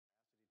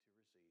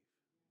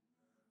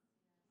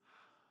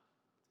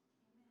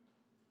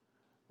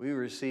We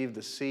receive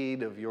the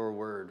seed of your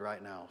word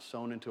right now,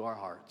 sown into our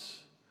hearts.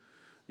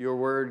 Your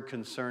word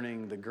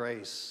concerning the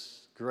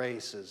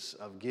graces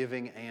of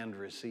giving and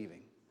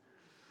receiving.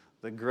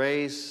 The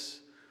grace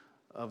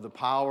of the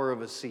power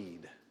of a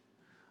seed.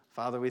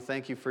 Father, we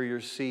thank you for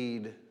your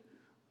seed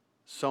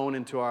sown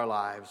into our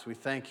lives. We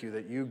thank you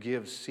that you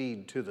give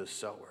seed to the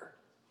sower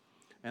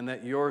and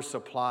that your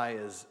supply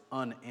is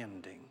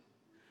unending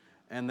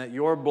and that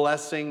your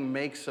blessing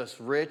makes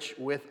us rich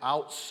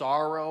without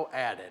sorrow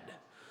added,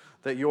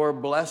 that your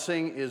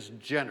blessing is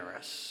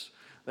generous,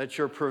 that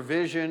your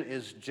provision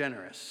is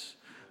generous.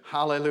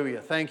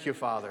 Hallelujah. Thank you,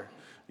 Father.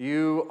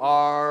 You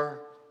are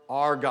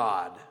our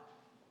God.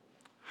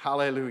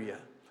 Hallelujah.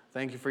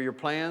 Thank you for your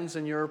plans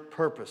and your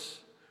purpose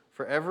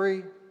for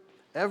every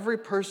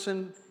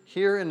person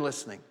here and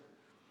listening.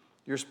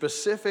 Your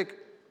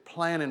specific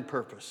plan and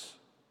purpose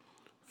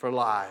for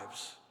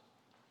lives.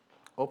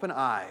 Open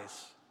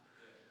eyes,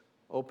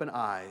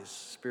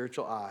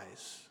 spiritual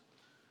eyes,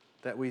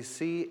 that we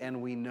see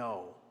and we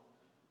know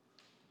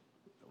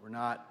that we're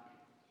not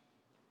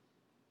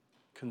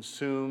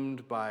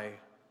consumed by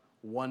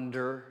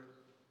wonder,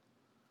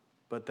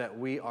 but that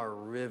we are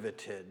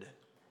riveted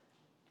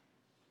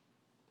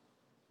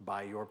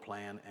by your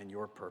plan and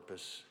your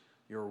purpose,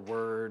 your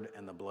word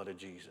and the blood of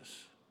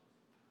Jesus.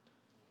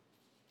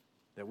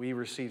 That we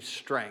receive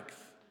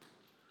strength.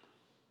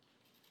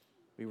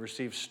 We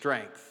receive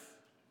strength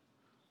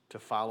to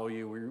follow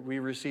you. We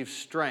receive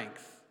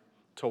strength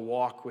to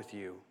walk with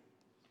you.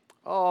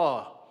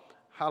 Oh,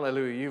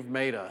 hallelujah. You've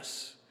made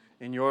us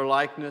in your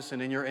likeness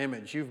and in your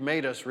image. You've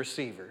made us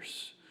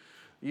receivers.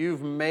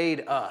 You've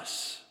made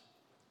us,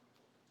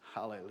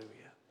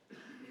 hallelujah,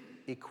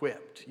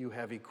 equipped. You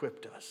have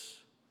equipped us.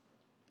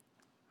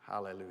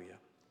 Hallelujah.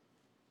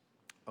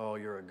 Oh,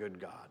 you're a good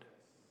God.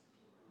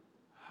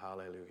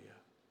 Hallelujah.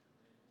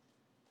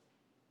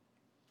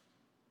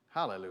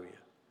 Hallelujah.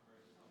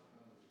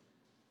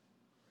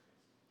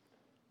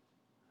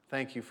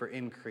 Thank you for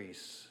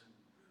increase.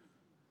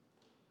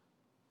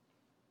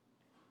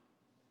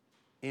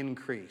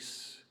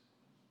 Increase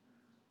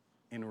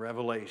in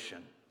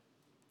revelation.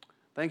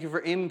 Thank you for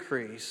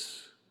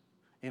increase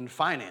in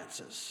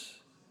finances,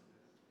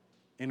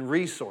 in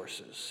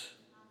resources,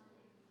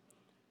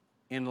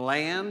 in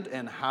land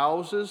and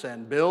houses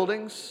and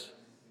buildings.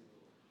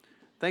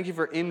 Thank you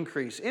for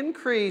increase.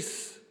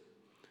 Increase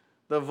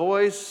the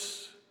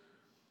voice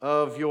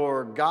of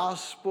your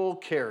gospel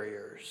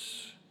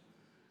carriers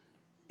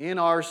in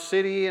our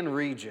city and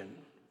region,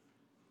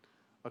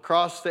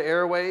 across the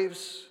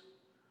airwaves,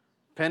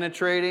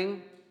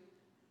 penetrating,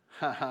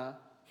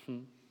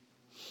 and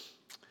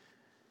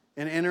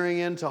entering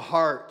into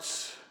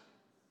hearts.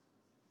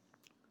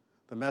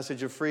 The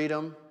message of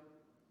freedom,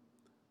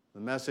 the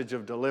message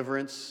of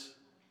deliverance,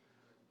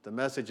 the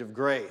message of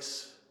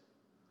grace,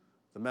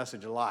 the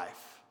message of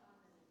life.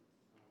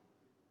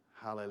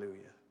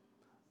 Hallelujah.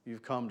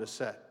 You've come to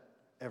set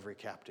every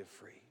captive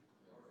free.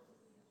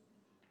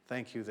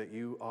 Thank you that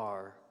you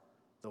are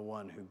the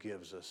one who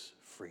gives us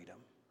freedom.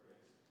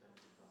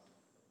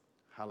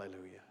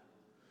 Hallelujah.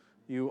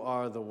 You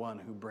are the one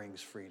who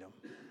brings freedom.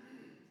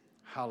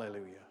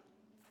 Hallelujah.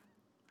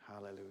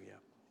 Hallelujah.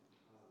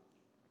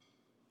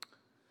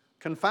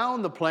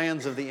 Confound the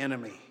plans of the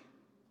enemy.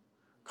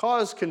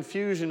 Cause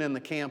confusion in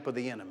the camp of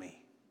the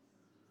enemy.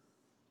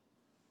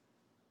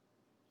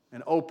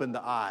 And open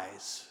the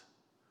eyes.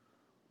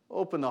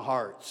 Open the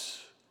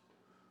hearts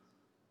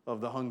of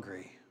the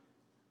hungry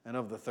and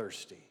of the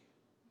thirsty.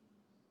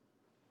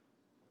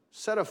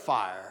 Set a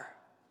fire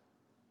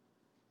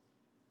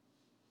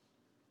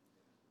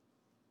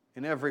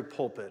in every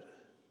pulpit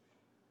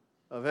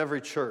of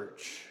every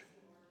church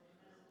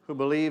who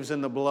believes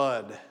in the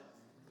blood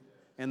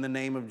and the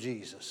name of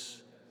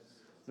Jesus,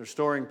 the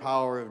restoring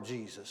power of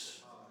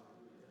Jesus.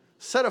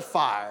 Set a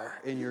fire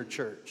in your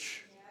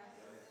church.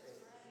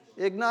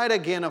 Ignite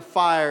again a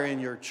fire in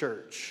your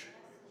church.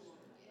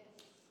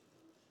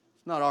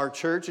 It's not our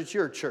church, it's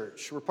your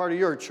church. We're part of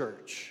your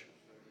church.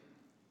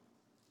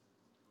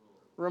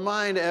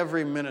 Remind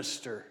every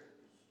minister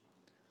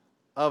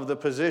of the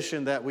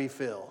position that we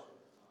fill,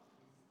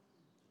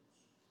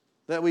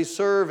 that we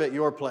serve at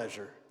your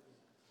pleasure,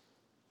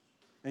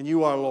 and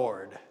you are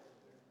Lord,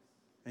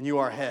 and you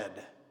are head.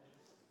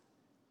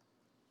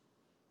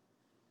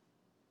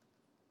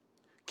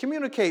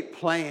 Communicate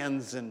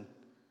plans and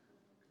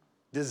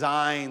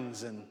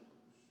designs and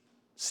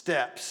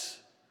steps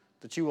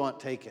that you want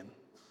taken.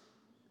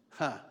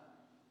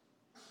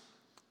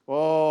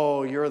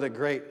 Oh, you're the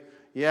great.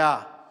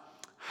 Yeah.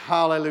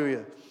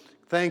 Hallelujah.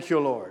 Thank you,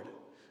 Lord.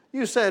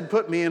 You said,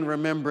 put me in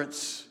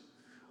remembrance.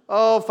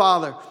 Oh,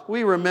 Father,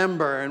 we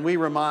remember and we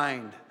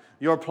remind.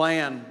 Your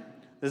plan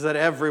is that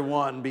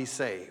everyone be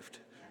saved.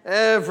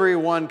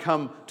 Everyone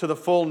come to the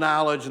full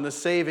knowledge and the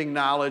saving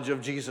knowledge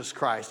of Jesus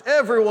Christ.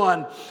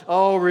 Everyone,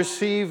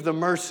 receive the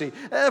mercy.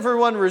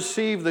 Everyone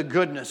receive the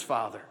goodness,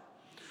 Father.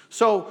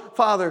 So,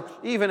 Father,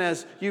 even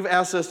as you've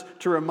asked us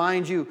to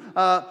remind you,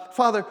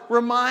 Father,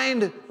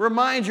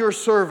 remind your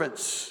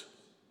servants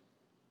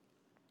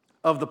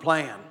of the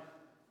plan.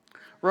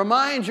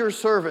 Remind your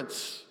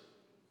servants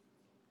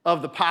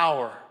of the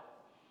power.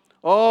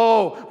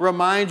 Oh,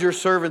 remind your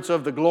servants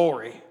of the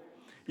glory.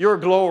 Your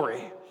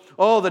glory.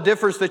 Oh, the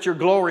difference that your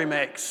glory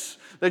makes.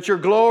 That your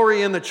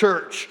glory in the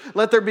church.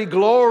 Let there be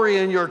glory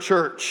in your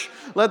church.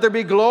 Let there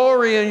be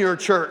glory in your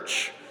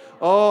church.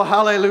 Oh,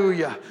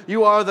 hallelujah.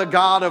 You are the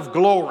God of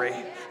glory.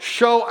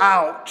 Show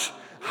out,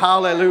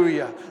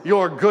 hallelujah,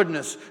 your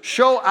goodness.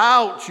 Show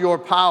out your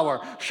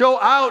power. Show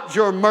out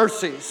your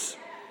mercies.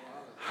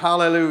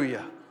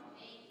 Hallelujah.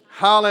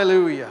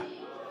 Hallelujah.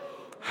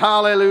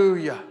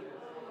 Hallelujah.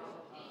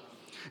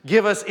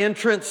 Give us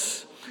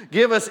entrance.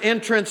 Give us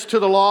entrance to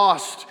the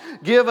lost.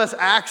 Give us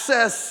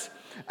access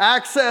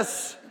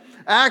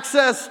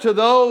to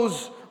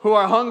those who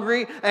are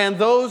hungry and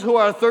those who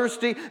are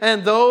thirsty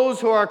and those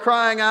who are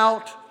crying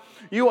out.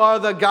 You are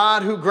the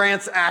God who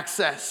grants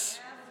access.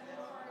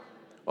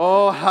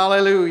 Oh,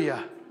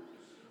 hallelujah.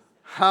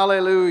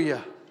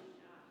 Hallelujah.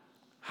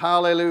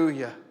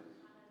 Hallelujah.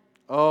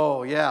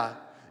 Oh, yeah.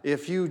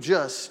 If you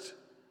just,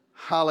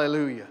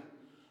 hallelujah,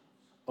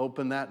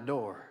 open that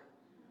door.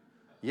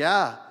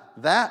 Yeah,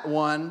 that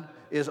one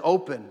is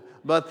open,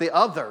 but the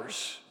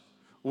others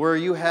where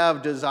you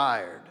have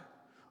desired.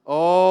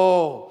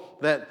 Oh,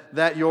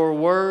 that your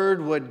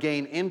word would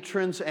gain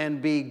entrance and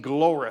be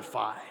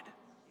glorified.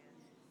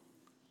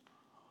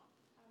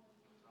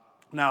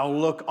 Now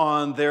look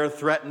on their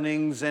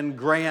threatenings and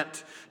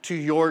grant to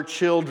your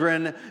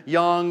children,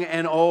 young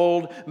and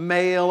old,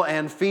 male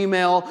and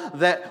female,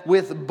 that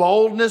with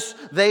boldness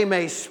they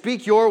may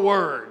speak your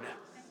word.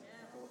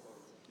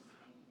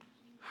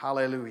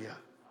 Hallelujah.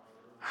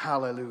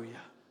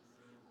 Hallelujah.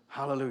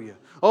 Hallelujah.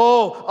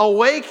 Oh,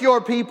 awake your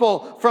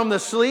people from the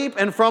sleep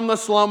and from the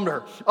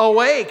slumber.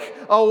 Awake,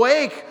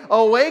 awake,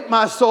 awake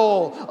my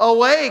soul.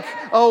 Awake,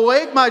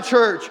 awake my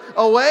church.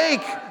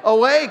 Awake,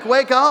 awake,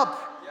 wake up.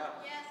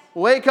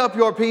 Wake up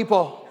your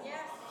people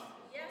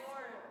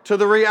to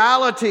the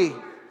reality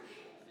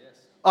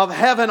of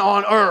heaven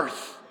on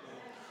earth,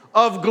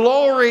 of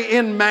glory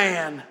in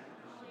man.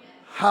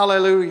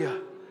 Hallelujah.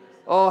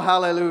 Oh,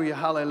 hallelujah,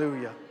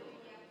 hallelujah.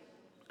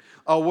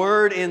 A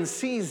word in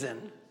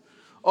season.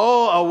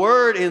 Oh, a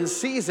word in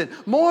season.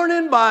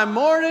 Morning by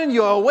morning,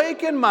 you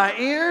awaken my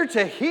ear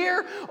to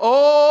hear.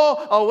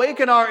 Oh,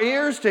 awaken our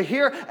ears to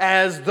hear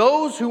as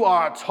those who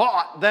are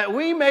taught, that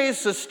we may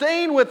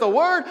sustain with the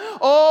word.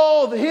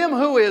 Oh, him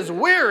who is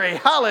weary.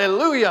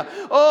 Hallelujah.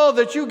 Oh,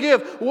 that you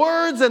give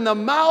words in the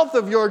mouth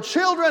of your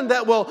children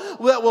that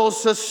will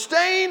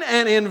sustain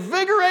and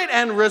invigorate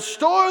and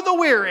restore the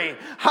weary.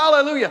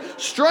 Hallelujah.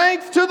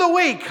 Strength to the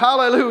weak.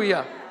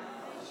 Hallelujah.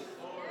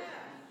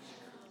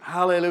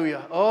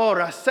 Hallelujah. Oh,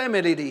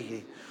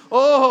 rasemedidihi.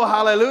 Oh,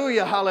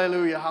 hallelujah,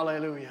 hallelujah,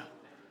 hallelujah.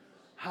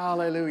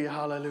 Hallelujah,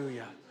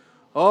 hallelujah.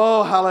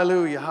 Oh,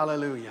 hallelujah,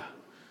 hallelujah.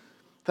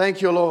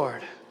 Thank you,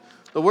 Lord.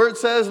 The word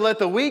says, let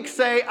the weak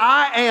say,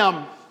 I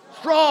am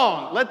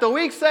strong. Let the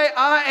weak say,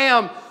 I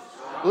am.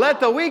 Let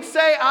the weak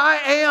say, I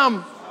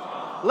am.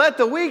 Let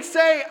the weak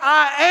say,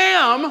 I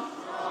am.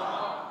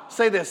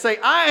 Say this. Say,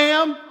 I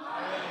am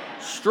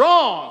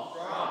strong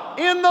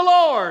in the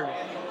Lord,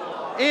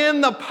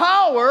 in the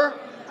power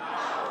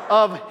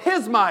of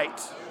His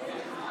might.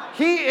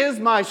 He is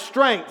my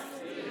strength.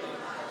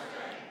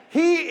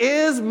 He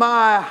is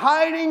my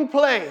hiding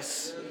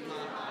place.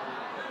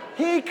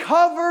 He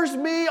covers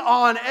me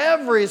on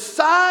every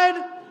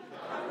side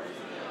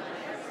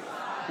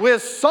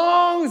with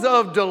songs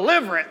of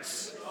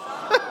deliverance.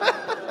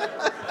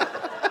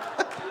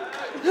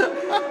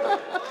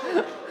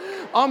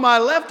 On my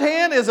left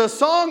hand is a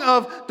song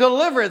of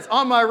deliverance.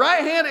 On my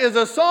right hand is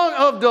a song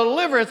of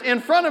deliverance.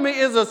 In front of me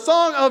is a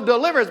song of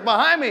deliverance.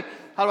 Behind me,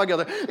 how do I go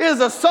there? Is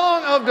a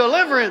song of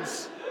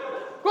deliverance.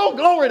 Oh,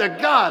 glory to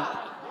God.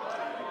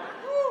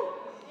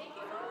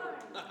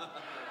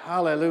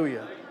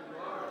 Hallelujah.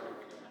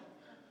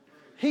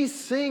 He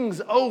sings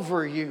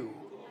over you.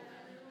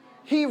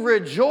 He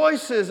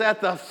rejoices at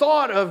the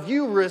thought of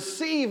you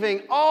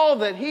receiving all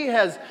that He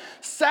has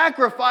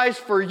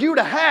sacrificed for you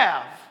to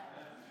have.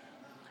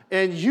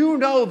 And you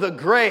know the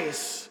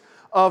grace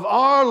of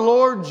our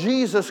Lord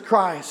Jesus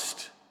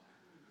Christ.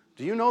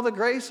 Do you know the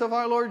grace of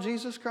our Lord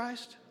Jesus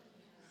Christ?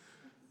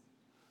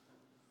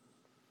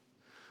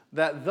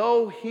 That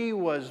though He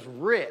was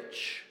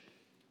rich,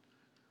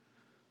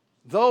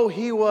 though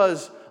He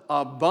was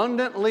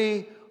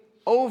abundantly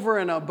over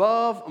and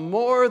above,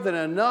 more than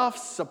enough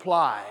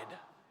supplied,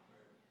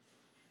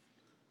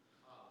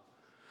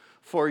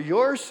 for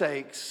your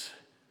sakes,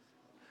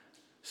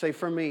 say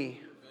for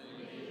me,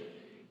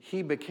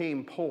 He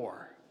became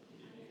poor,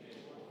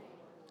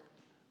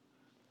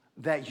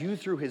 that you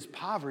through His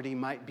poverty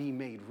might be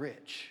made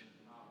rich.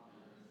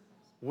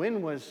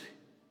 When was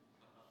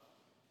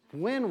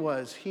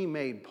He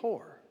made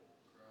poor?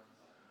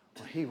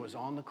 Well, He was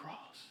on the cross.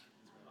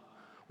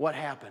 What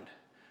happened?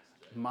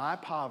 My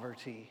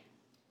poverty,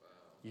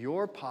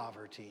 your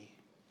poverty,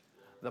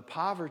 the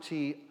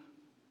poverty,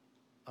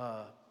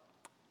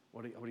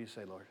 what do you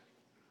say, Lord?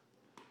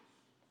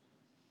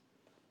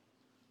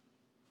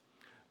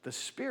 The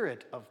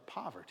spirit of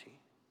poverty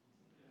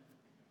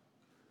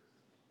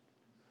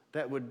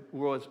that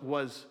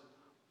was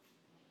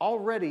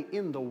already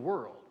in the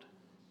world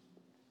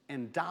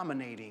and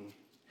dominating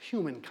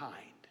humankind.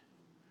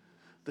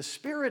 The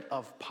spirit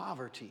of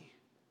poverty,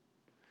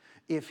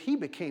 if he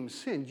became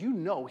sin, you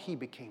know he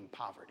became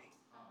poverty.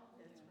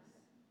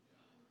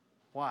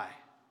 Why?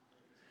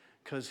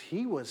 Because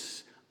he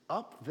was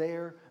up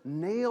there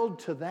nailed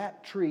to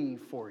that tree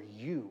for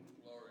you.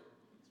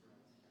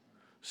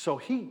 So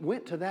he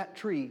went to that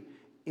tree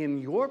in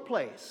your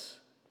place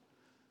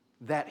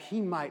that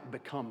he might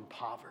become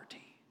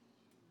poverty.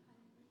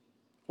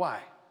 Why?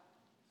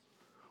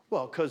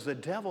 Well, because the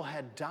devil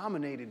had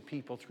dominated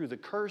people through the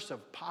curse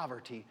of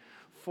poverty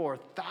for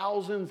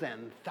thousands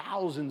and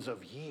thousands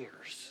of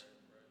years.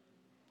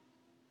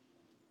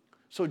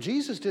 So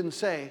Jesus didn't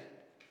say,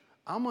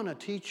 I'm going to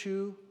teach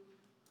you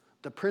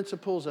the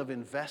principles of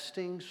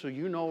investing so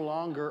you no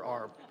longer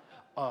are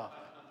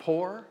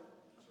poor.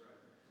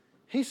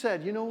 He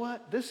said, you know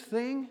what? This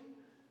thing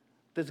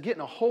that's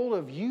getting a hold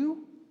of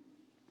you,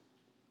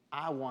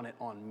 I want it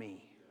on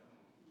me.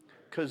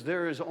 Because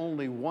there is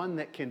only one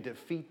that can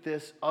defeat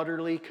this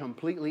utterly,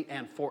 completely,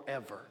 and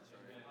forever.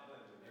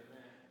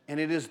 And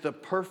it is the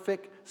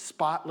perfect,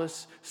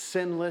 spotless,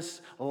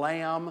 sinless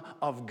Lamb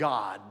of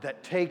God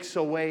that takes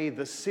away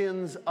the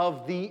sins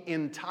of the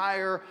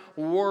entire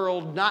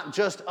world, not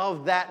just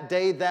of that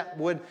day that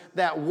were,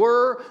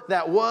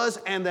 that was,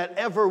 and that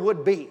ever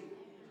would be.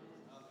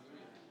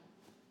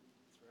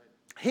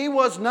 He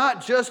was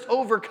not just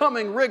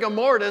overcoming rigor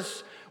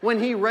mortis when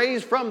he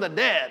raised from the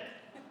dead.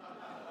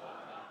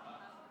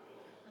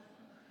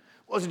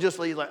 Wasn't just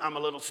like, I'm a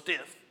little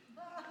stiff.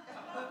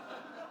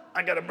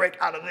 I got to break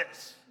out of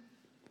this.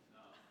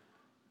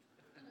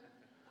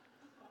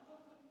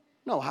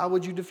 No, how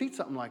would you defeat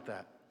something like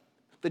that?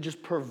 That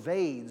just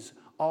pervades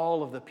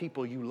all of the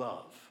people you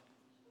love.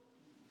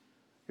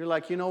 You're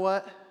like, you know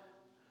what?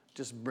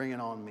 Just bring it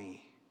on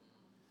me.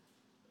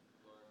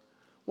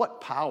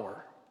 What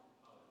power?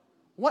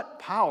 What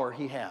power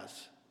he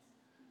has.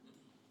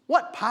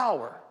 What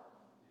power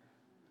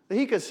that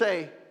he could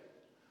say,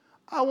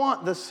 I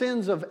want the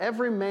sins of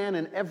every man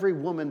and every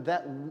woman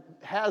that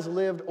has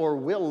lived or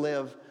will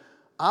live.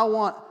 I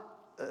want,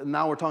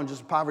 now we're talking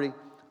just poverty,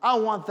 I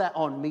want that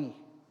on me.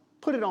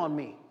 Put it on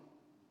me.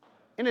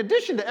 In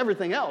addition to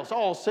everything else,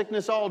 all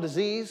sickness, all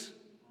disease,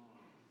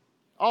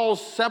 all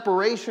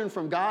separation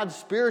from God's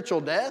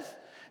spiritual death,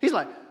 he's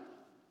like,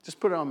 just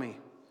put it on me.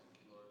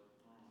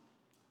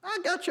 I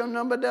got your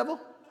number, devil.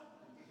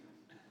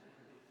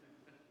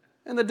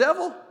 And the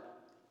devil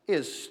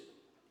is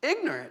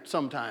ignorant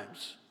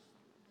sometimes.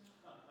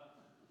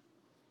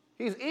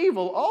 He's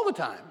evil all the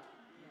time.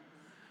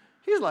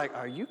 He's like,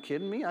 are you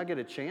kidding me? I get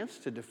a chance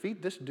to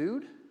defeat this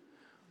dude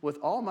with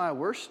all my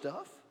worst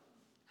stuff?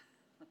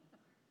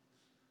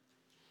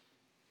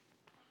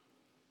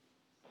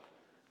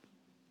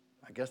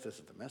 I guess this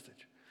is the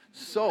message.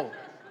 So,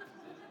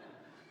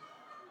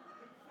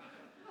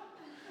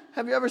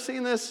 have you ever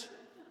seen this?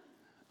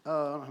 I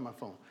don't have my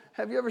phone.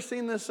 Have you ever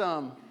seen this?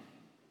 Lord.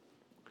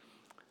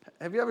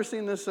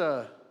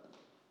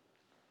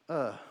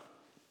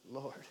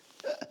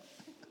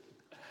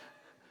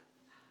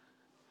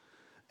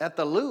 At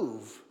the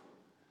Louvre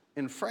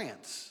in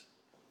France,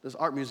 this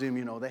art museum,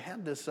 you know, they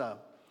had this,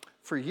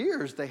 for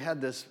years, they had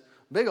this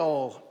big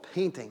old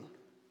painting.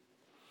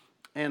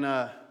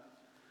 And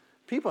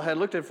people had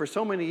looked at it for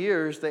so many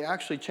years, they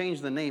actually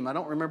changed the name. I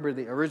don't remember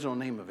the original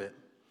name of it,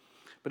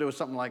 but it was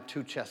something like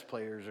Two Chess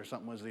Players or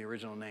something was the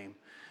original name.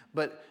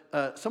 But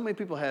so many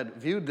people had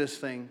viewed this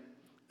thing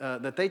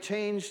that they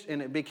changed,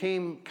 and it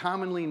became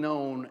commonly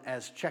known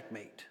as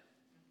Checkmate.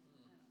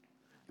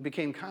 It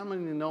became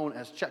commonly known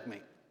as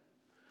Checkmate.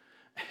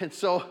 And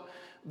so,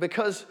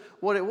 because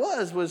what it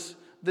was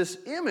this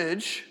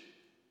image,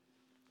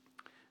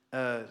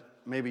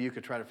 maybe you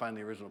could try to find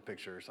the original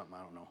picture or something,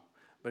 I don't know.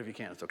 But if you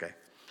can't, it's okay.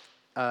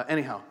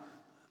 Anyhow,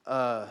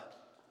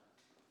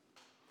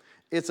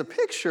 it's a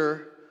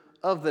picture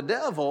of the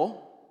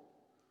devil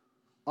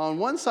on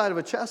one side of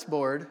a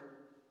chessboard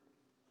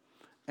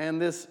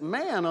and this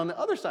man on the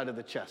other side of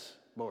the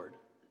chessboard.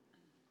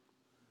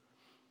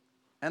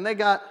 And they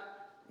got,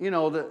 you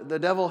know, the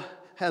devil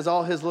has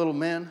all his little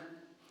men.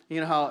 You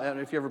know how,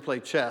 if you ever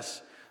play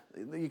chess,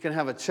 you can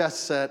have a chess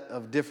set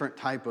of different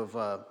type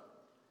of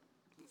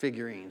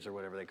figurines or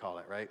whatever they call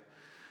it, right?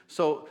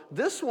 So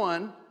this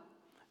one,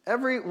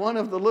 every one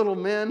of the little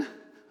men,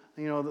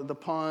 you know, the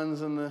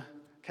pawns and the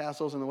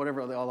castles and the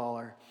whatever they all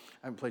are.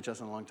 I haven't played chess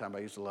in a long time, but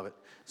I used to love it.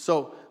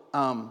 So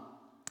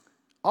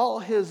all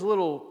his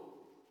little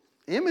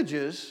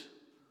images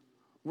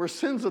were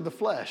sins of the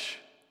flesh.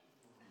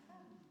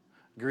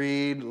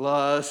 Greed,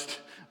 lust,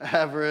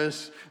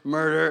 avarice,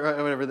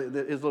 murder, whatever,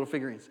 his little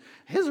figurines.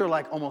 His are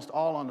like almost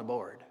all on the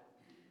board.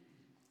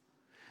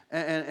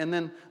 And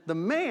then the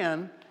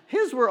man,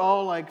 his were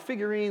all like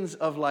figurines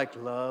of like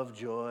love,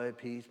 joy,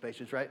 peace,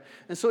 patience, right?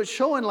 And so it's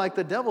showing like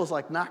the devil's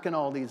like knocking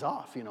all these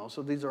off, you know,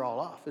 so these are all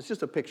off. It's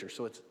just a picture,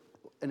 so it's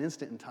an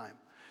instant in time.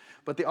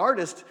 But the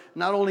artist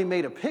not only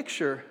made a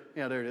picture,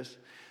 yeah, there it is.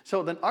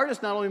 So the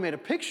artist not only made a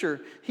picture,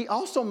 he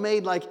also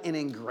made like an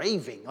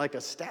engraving, like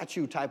a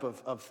statue type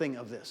of thing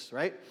of this,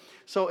 right?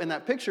 So in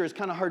that picture, it's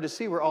kind of hard to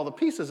see where all the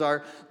pieces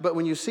are, but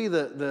when you see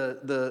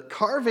the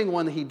carving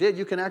one that he did,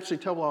 you can actually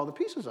tell where all the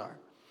pieces are.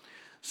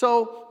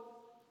 So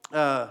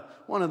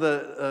one of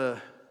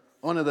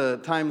the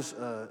times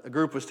a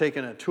group was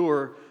taking a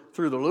tour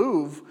through the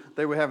Louvre,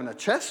 they were having a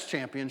chess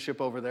championship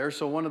over there.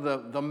 So one of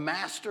the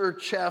master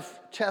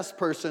chess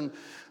person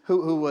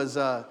who was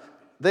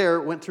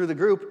there went through the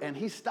group, and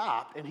he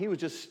stopped, and he was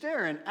just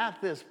staring at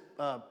this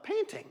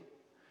painting.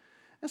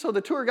 And so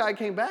the tour guide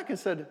came back and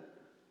said,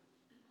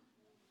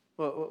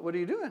 well, what are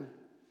you doing?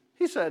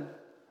 He said,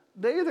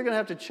 they're either going to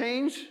have to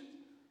change,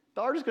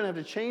 the artist's going to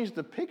have to change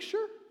the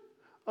picture,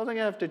 or they're going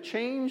to have to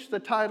change the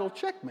title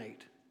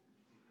Checkmate.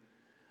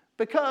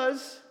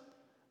 Because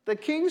the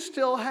king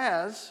still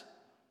has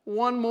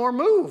one more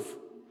move.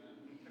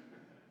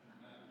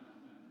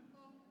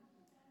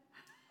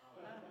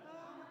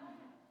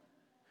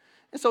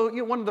 And so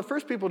one of the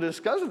first people to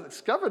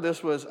discover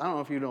this was, I don't know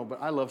if you know, but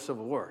I love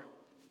Civil War,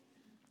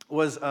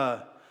 was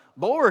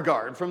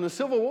Beauregard from the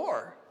Civil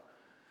War.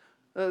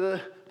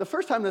 The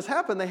first time this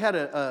happened, they had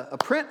a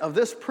print of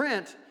this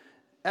print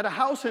at a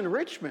house in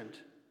Richmond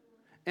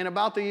in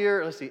about the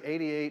year,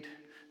 88,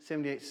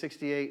 78,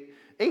 68,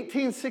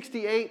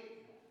 1868,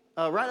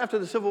 right after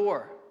the Civil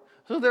War.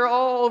 So they're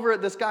all over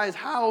at this guy's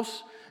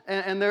house,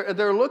 and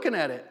they're looking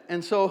at it.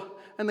 And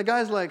the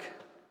guy's like,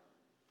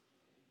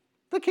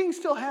 the king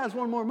still has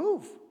one more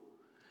move.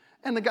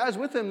 And the guys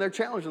with him, they're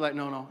challenged. They're like,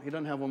 no, he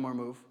doesn't have one more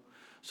move.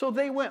 So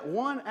they went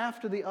one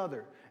after the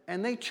other.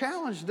 And they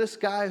challenged this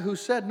guy who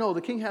said, no,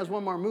 the king has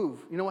one more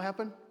move. You know what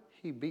happened?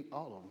 He beat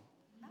all of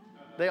them.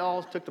 They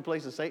all took the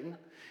place of Satan.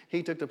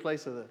 He took the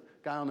place of the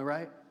guy on the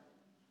right.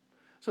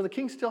 So the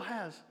king still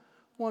has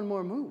one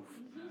more move.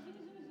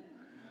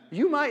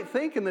 You might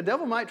think, and the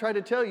devil might try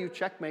to tell you,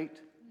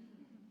 checkmate.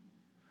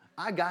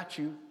 I got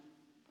you.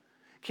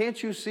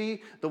 Can't you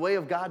see the way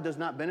of God does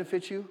not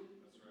benefit you?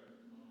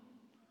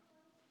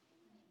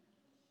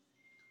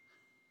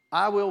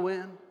 I will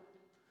win.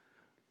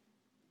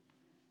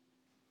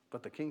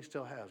 But the king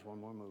still has one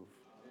more move.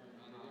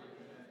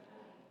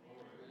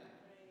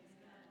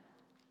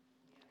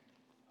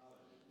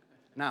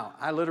 Now,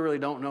 I literally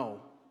don't know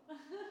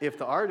if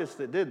the artist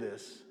that did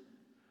this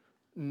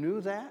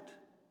knew that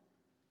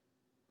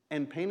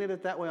and painted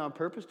it that way on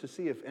purpose to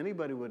see if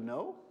anybody would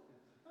know,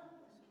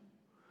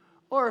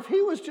 or if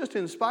he was just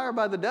inspired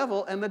by the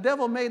devil and the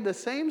devil made the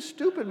same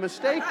stupid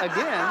mistake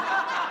again.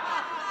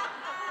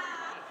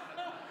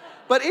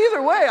 But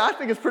either way, I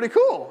think it's pretty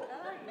cool.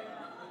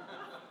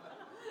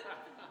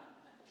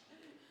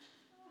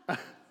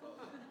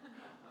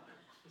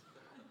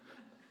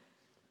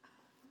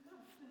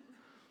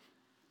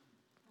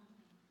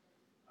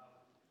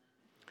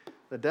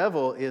 The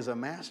devil is a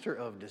master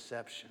of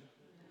deception,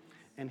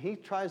 and he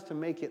tries to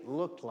make it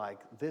look like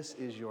this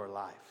is your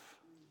life.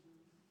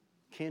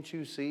 Can't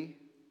you see?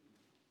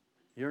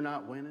 You're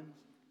not winning.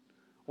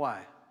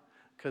 Why?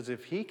 Because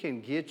if he can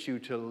get you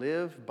to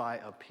live by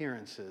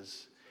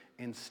appearances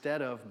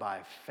instead of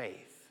by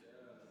faith,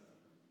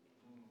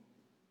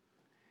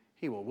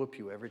 he will whoop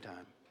you every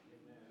time.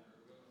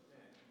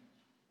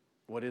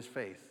 What is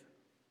faith?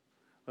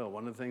 Well,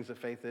 one of the things that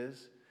faith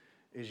is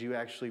you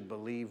actually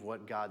believe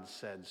what God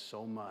said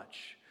so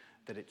much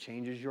that it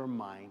changes your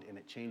mind and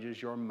it changes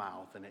your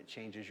mouth and it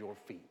changes your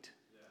feet.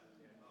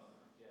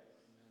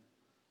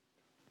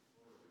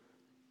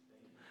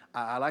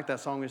 I like that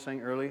song we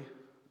sang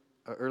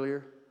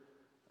earlier.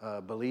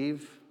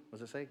 Believe.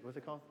 What's it say? What's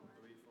it called?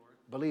 Believe for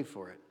it. Believe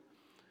for it.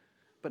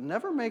 But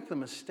never make the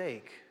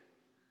mistake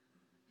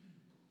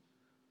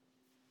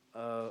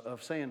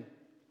of saying,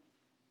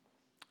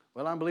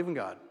 well, I believe in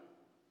God.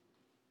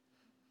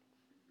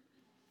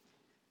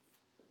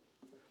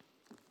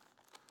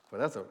 Well,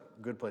 that's a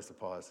good place to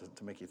pause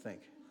to make you think.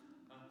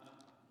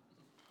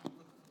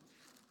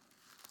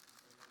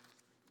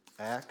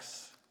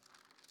 Acts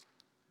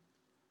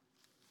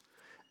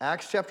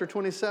chapter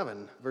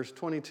 27, verse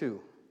 22.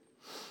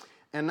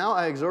 And now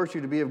I exhort you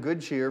to be of good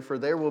cheer, for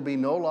there will be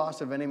no loss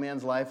of any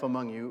man's life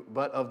among you,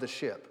 but of the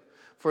ship.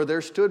 For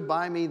there stood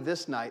by me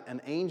this night an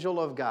angel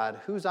of God,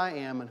 whose I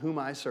am and whom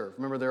I serve.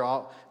 Remember, they're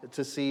all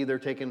to sea. They're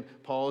taking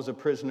Paul as a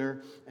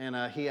prisoner. And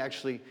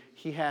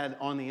he had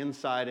on the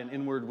inside an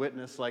inward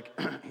witness. Like,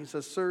 he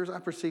says, sirs, I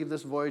perceive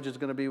this voyage is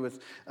going to be with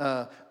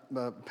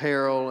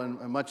peril and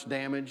much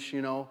damage,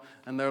 you know.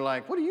 And they're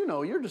like, what do you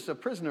know? You're just a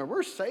prisoner.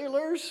 We're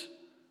sailors.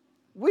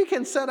 We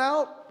can set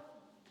out.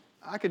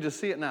 I could just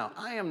see it now.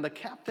 I am the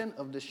captain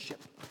of this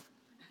ship.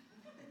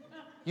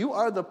 You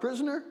are the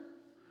prisoner?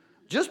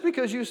 Just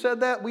because you said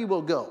that, we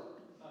will go.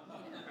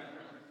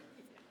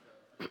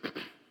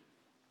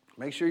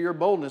 Make sure your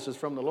boldness is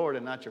from the Lord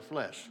and not your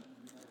flesh.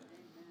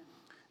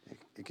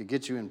 It could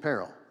get you in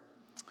peril.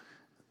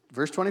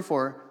 Verse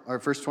 24, or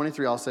verse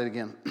 23, I'll say it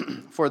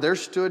again. For there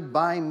stood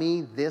by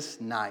me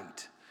this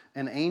night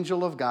an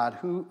angel of God,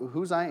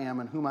 whose I am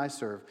and whom I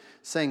serve,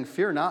 saying,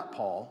 fear not,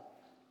 Paul.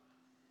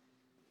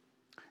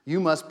 You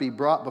must be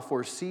brought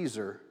before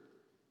Caesar.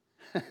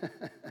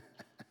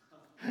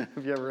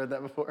 Have you ever read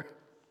that before?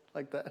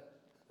 Like that?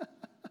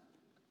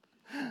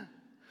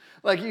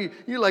 Like you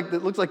like,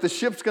 it looks like the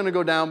ship's going to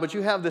go down, but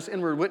you have this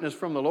inward witness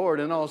from the Lord,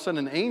 and all of a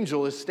sudden an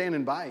angel is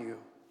standing by you.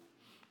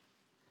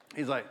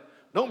 He's like,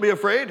 don't be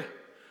afraid.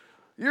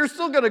 You're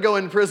still going to go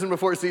in prison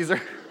before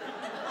Caesar.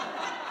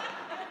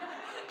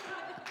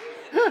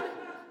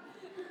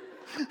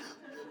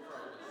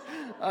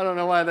 I don't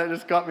know why that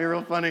just caught me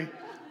real funny.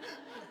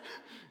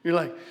 You're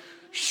like,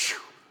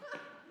 shoo,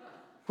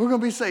 we're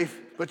going to be safe,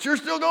 but you're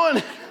still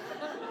going.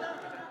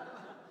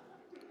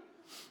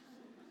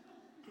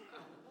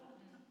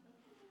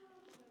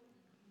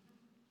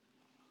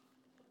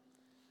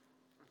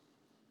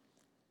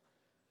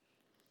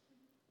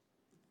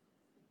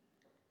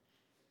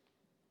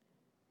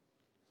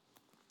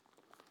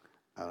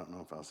 I don't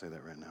know if I'll say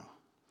that right now.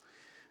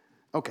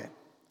 Okay.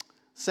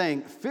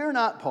 Saying, fear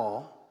not,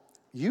 Paul,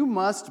 you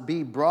must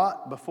be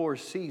brought before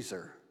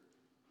Caesar.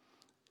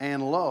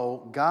 And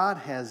lo, God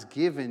has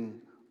given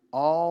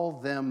all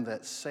them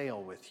that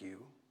sail with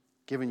you.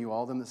 Given you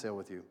all them that sail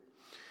with you.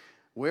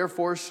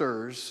 Wherefore,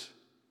 sirs,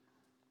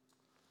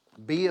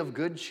 be of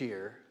good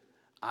cheer.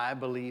 I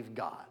believe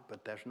God.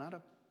 But there's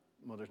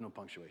no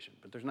punctuation.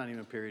 But there's not even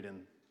a period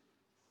in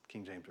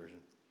King James Version.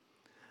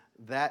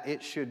 That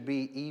it should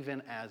be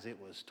even as it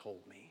was told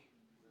me.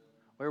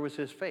 Where was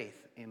his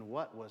faith? In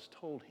what was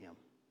told him.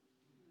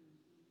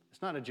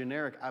 It's not a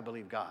generic, I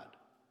believe God.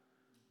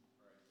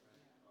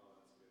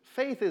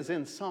 Faith is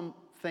in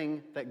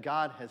something that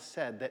God has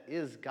said that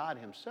is God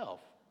himself.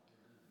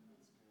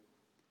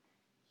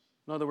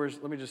 In other words,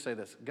 let me just say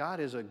this. God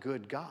is a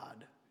good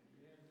God.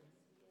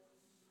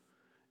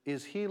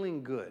 Is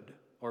healing good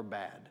or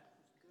bad?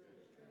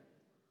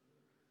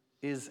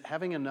 Is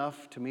having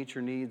enough to meet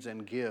your needs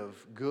and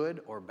give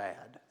good or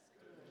bad?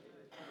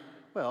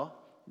 Well,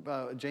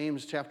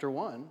 James chapter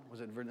 1,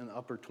 was it written in the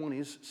upper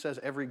 20s, says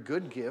every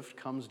good gift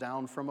comes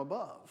down from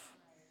above.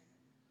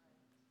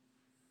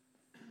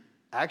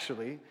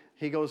 Actually,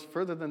 he goes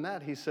further than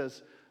that. He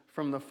says,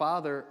 from the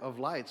Father of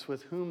lights,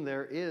 with whom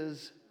there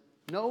is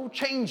no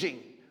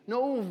changing,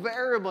 no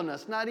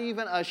variableness, not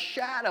even a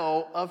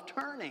shadow of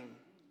turning.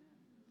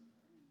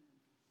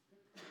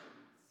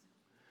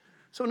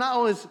 So not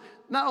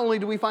only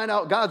do we find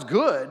out God's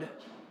good,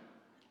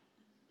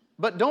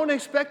 but don't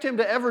expect him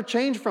to ever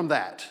change from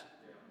that.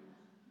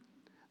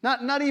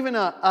 Not even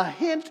a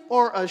hint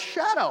or a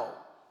shadow.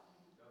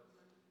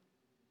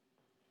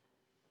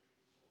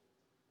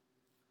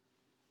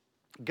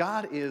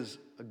 God is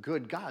a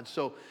good God.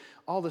 So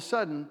all of a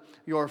sudden,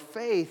 your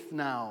faith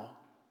now,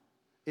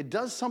 it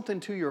does something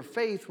to your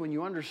faith when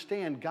you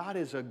understand God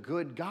is a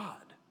good God.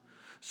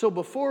 So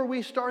before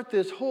we start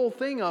this whole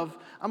thing of,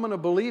 I'm going to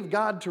believe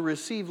God to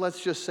receive,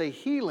 let's just say,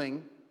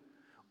 healing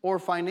or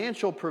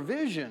financial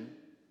provision,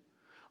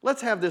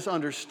 let's have this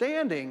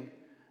understanding,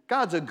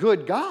 God's a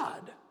good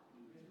God.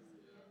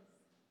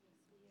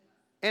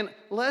 And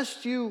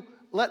lest you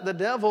let the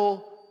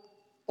devil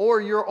or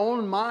your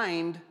own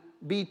mind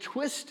be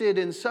twisted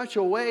in such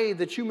a way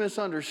that you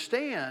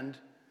misunderstand,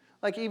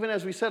 like even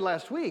as we said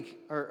last week,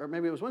 or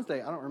maybe it was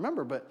Wednesday, I don't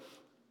remember, but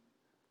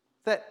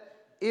that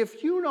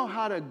if you know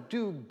how to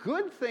do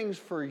good things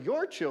for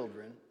your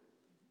children,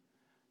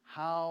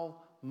 how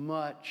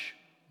much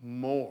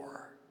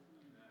more?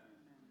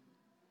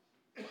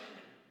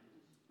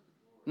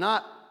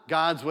 Not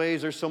God's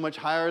ways are so much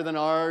higher than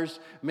ours.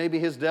 Maybe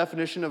his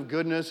definition of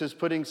goodness is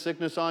putting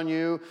sickness on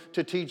you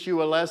to teach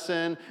you a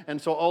lesson,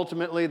 and so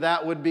ultimately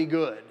that would be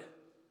good.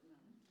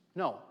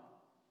 No.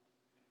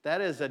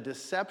 That is a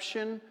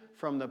deception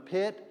from the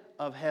pit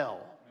of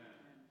hell.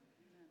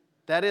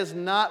 That is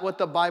not what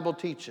the Bible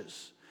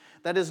teaches.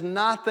 That is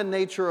not the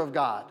nature of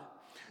God.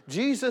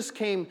 Jesus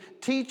came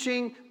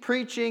teaching,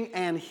 preaching,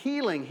 and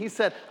healing. He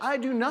said, I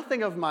do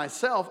nothing of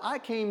myself. I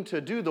came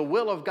to do the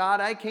will of God.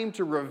 I came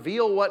to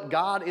reveal what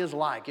God is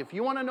like. If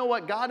you want to know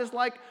what God is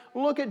like,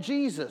 look at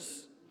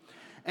Jesus.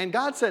 And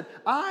God said,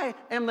 I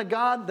am the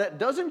God that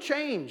doesn't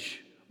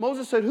change.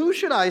 Moses said, who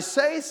should I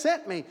say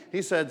sent me?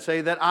 He said,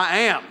 say that I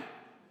am.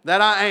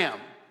 That I am.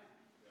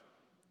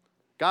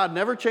 God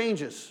never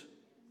changes.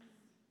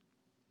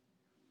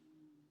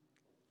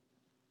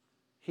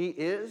 He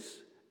is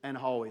and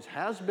always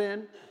has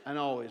been and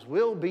always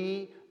will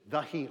be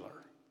the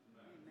healer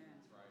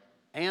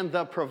and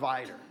the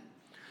provider.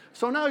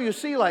 So now you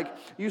see,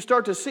 you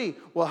start to see,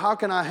 well, how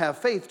can I have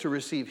faith to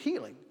receive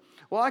healing?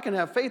 Well, I can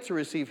have faith to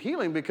receive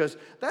healing because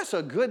that's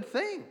a good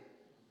thing.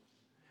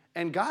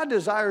 And God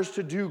desires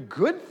to do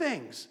good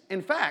things.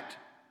 In fact,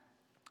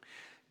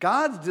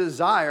 God's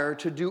desire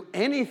to do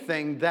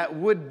anything that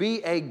would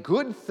be a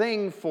good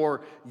thing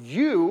for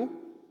you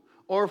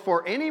or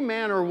for any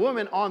man or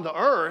woman on the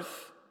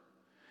earth,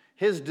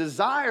 his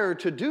desire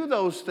to do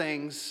those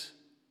things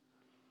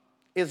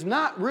is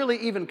not really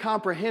even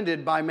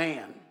comprehended by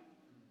man.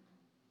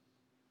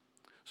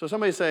 So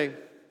somebody say,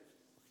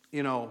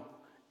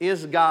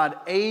 is God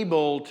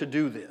able to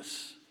do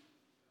this?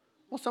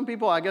 Well, some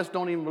people, I guess,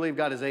 don't even believe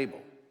God is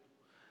able.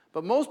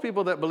 But most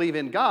people that believe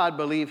in God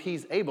believe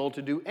he's able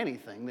to do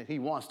anything that he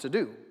wants to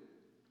do.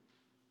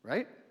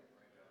 Right?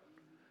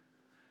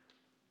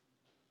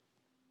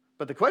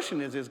 But the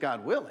question is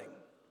God willing?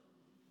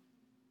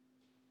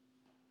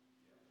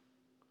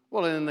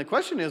 Well, and the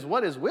question is,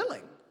 what is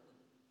willing?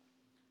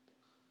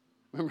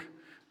 Remember,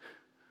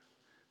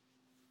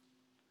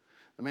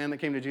 the man that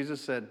came to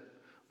Jesus said,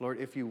 Lord,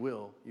 if you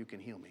will, you can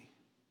heal me.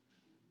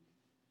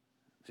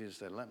 Jesus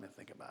said, let me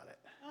think about it.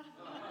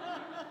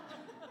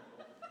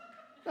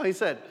 No, he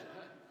said,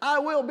 I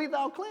will be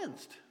thou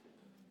cleansed.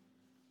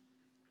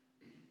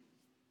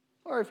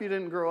 Or if you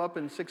didn't grow up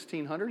in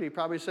 1600, he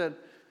probably said,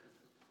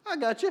 I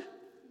got you.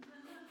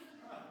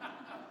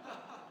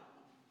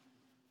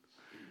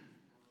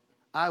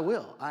 I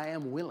will. I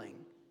am willing.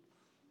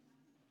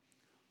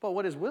 But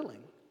what is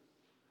willing?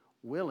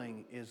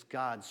 Willing is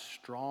God's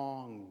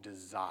strong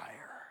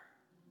desire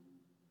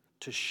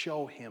to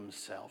show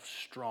himself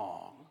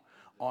strong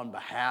on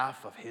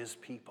behalf of his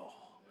people,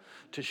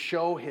 to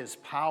show his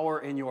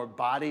power in your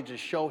body, to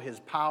show his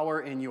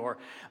power in your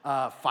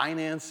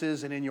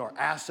finances and in your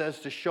assets,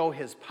 to show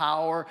his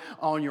power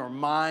on your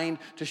mind,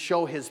 to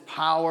show his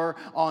power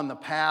on the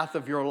path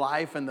of your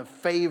life and the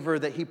favor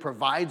that he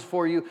provides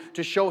for you,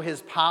 to show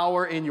his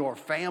power in your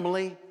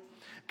family.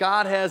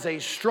 God has a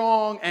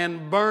strong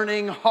and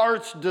burning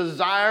heart's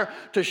desire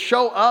to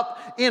show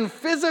up in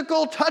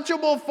physical,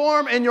 touchable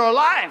form in your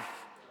life.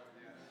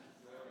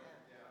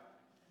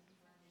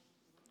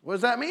 What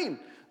does that mean?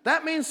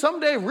 That means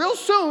someday, real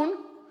soon,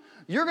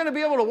 you're going to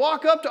be able to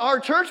walk up to our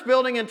church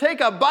building and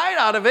take a bite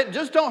out of it.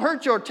 Just don't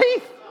hurt your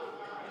teeth.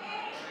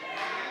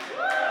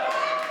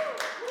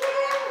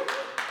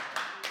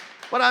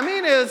 What I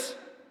mean is,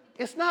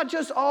 it's not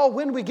just all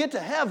when we get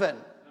to heaven.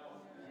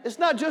 It's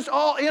not just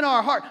all in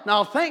our heart.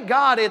 Now, thank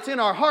God it's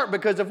in our heart,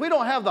 because if we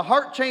don't have the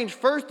heart change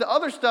first, the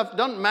other stuff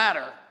doesn't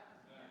matter.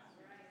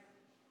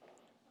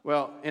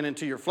 Well, and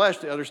into your flesh,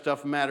 the other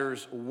stuff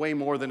matters way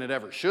more than it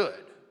ever should.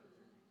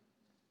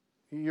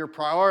 Your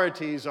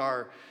priorities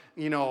are,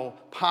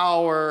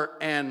 power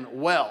and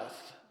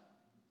wealth.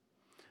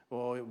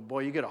 Well, boy,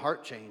 you get a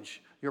heart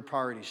change, your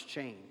priorities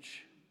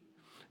change.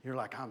 You're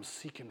like, I'm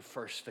seeking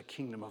first the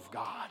kingdom of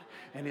God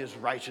and his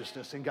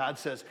righteousness. And God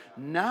says,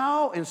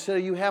 now, instead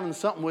of you having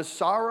something with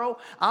sorrow,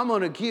 I'm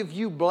going to give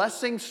you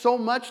blessing so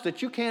much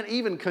that you can't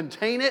even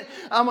contain it.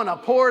 I'm going to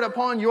pour it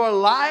upon your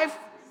life.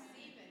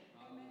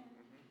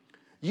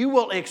 You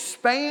will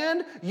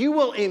expand. You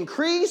will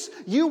increase.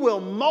 You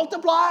will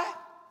multiply.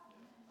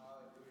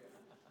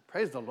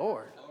 Praise the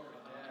Lord.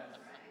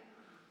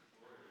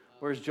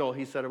 Where's Joel?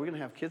 He said, are we going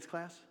to have kids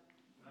class?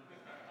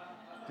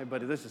 Hey,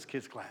 buddy, this is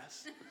kids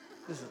class.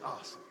 This is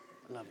awesome.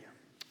 I love you.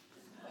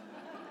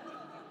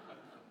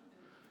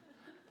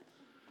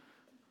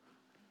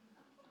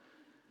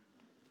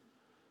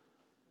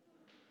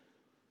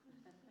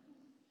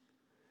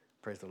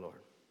 Praise the Lord.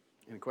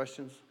 Any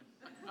questions?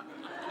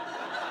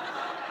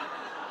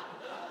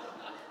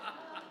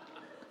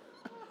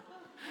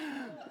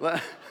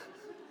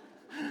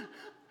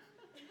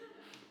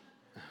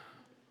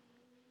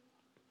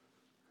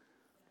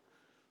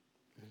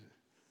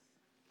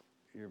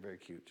 You're very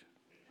cute.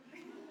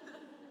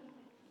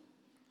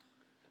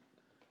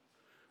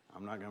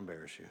 I'm not going to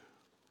embarrass you.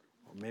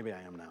 Well, maybe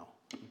I am now.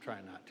 I'm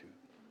trying not to.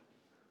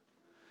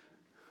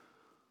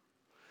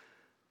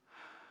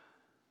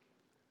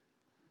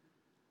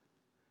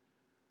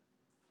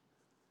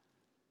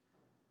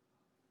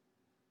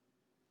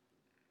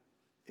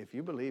 If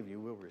you believe,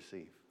 you will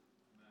receive.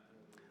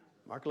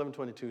 Mark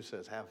 11:22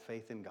 says, have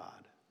faith in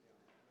God.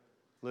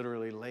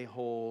 Literally, lay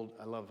hold.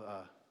 I love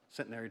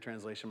Centenary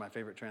translation, my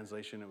favorite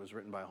translation. It was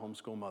written by a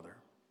homeschool mother.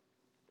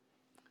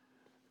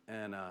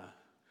 And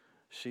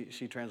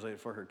she translated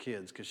for her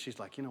kids, because she's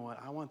like, you know what?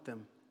 I want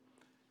them,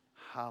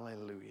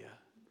 hallelujah.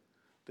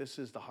 This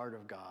is the heart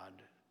of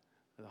God,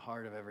 the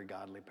heart of every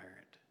godly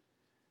parent.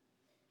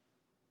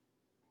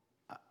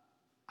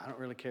 I don't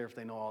really care if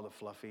they know all the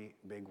fluffy,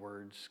 big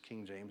words,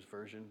 King James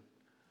Version.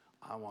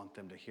 I want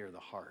them to hear the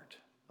heart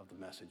of the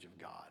message of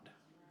God.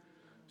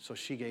 So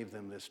she gave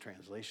them this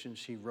translation.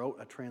 She wrote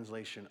a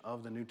translation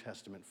of the New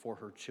Testament for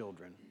her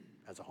children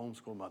as a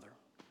homeschool mother.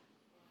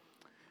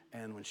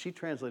 And when she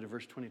translated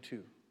verse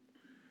 22,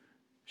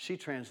 she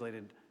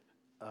translated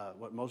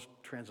what most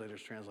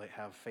translators translate,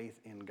 have faith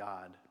in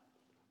God.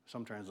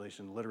 Some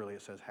translation, literally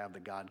it says, have the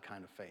God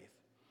kind of faith.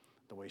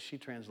 The way she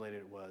translated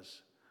it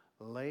was,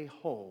 lay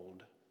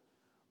hold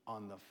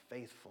on the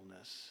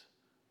faithfulness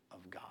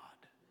of God.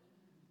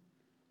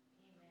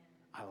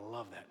 Amen. I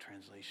love that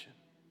translation.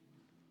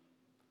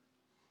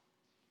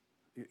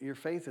 Your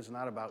faith is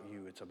not about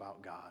you, it's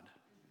about God.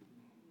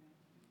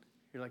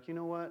 You're like, you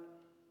know what?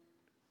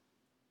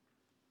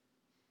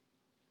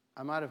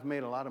 I might have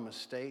made a lot of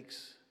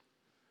mistakes.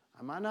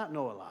 I might not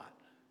know a lot.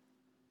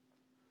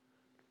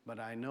 But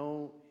I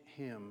know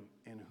him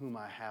in whom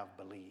I have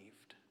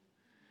believed.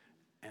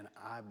 And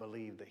I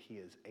believe that he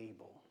is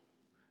able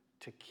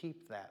to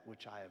keep that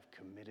which I have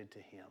committed to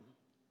him.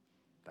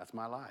 That's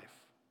my life.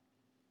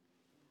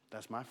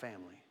 That's my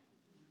family.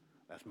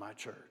 That's my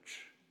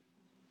church.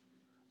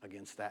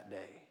 against that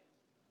day.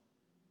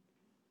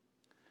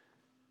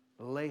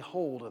 Lay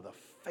hold of the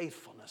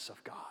faithfulness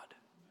of God.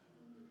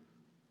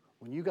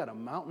 When you got a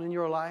mountain in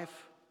your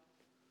life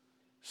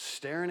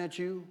staring at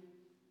you,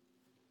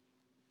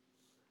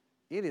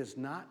 it is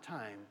not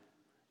time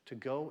to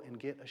go and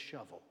get a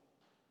shovel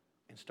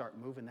and start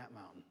moving that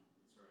mountain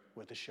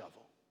with a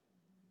shovel.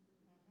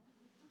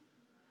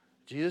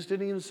 Jesus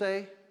didn't even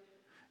say,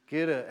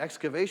 get an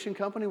excavation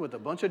company with a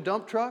bunch of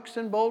dump trucks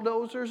and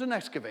bulldozers and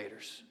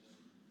excavators,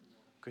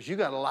 because you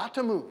got a lot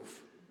to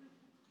move.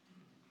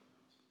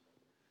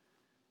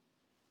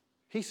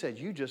 He said,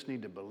 you just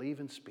need to believe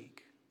and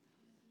speak.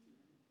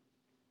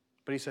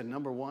 But he said,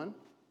 number one,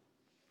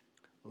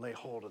 lay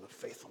hold of the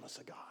faithfulness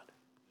of God.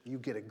 You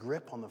get a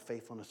grip on the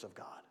faithfulness of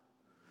God.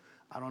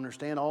 I don't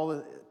understand all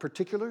the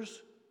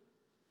particulars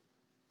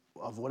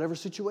of whatever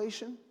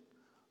situation,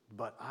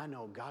 but I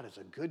know God is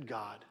a good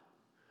God.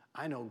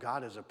 I know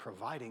God is a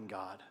providing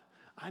God.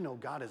 I know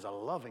God is a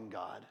loving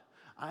God.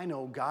 I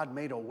know God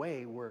made a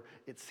way where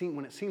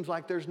when it seems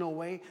like there's no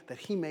way, that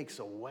He makes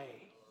a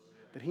way,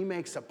 that He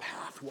makes a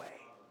pathway.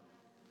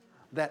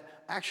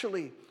 That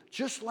actually,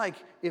 just like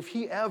if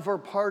He ever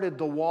parted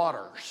the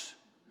waters,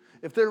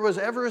 if there was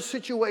ever a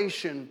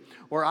situation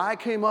where I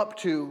came up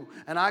to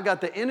and I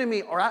got the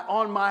enemy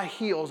on my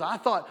heels, I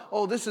thought,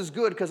 oh, this is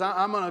good because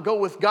I'm going to go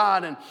with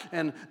God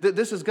and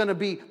this is going to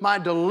be my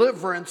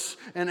deliverance.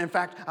 And in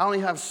fact, I only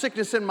have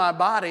sickness in my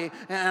body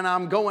and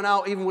I'm going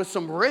out even with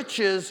some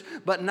riches.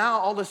 But now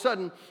all of a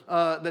sudden,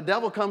 the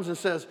devil comes and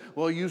says,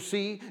 well, you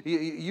see,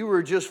 you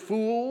were just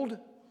fooled.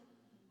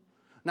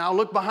 Now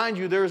look behind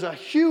you, there's a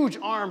huge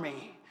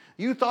army.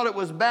 You thought it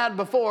was bad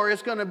before,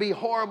 it's going to be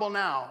horrible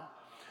now.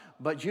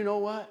 But you know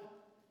what?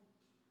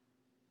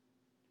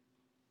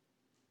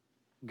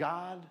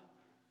 God,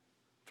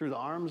 through the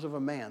arms of a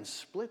man,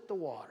 split the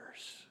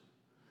waters,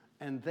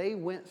 and they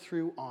went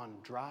through on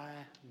dry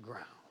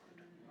ground.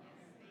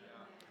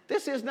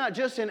 This is not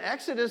just in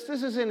Exodus,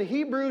 this is in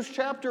Hebrews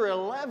chapter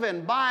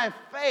 11. By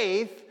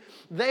faith,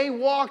 they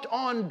walked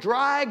on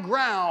dry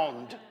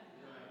ground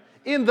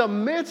in the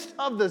midst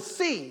of the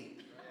sea.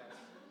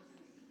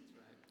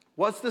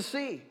 What's the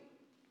sea?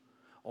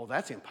 Oh,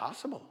 that's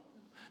impossible.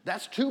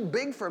 That's too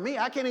big for me.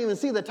 I can't even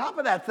see the top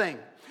of that thing.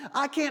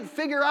 I can't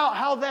figure out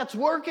how that's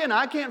working.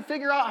 I can't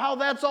figure out how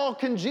that's all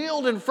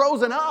congealed and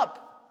frozen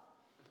up.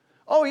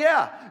 Oh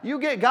yeah, you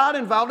get God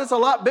involved, it's a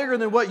lot bigger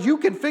than what you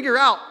can figure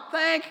out.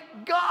 Thank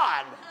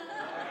God.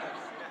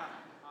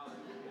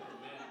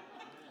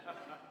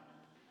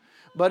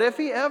 But if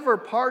He ever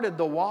parted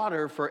the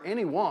water for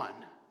anyone,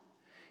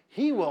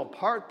 He will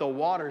part the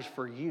waters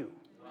for you.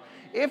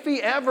 If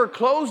He ever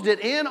closed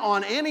it in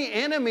on any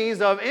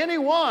enemies of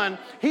anyone,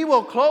 He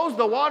will close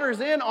the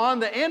waters in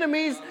on the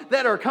enemies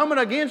that are coming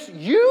against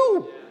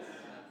you.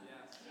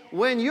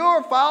 When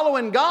you're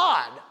following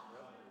God.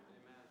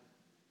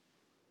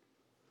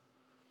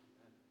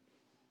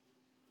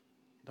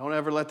 Don't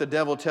ever let the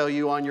devil tell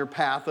you on your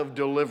path of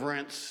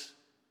deliverance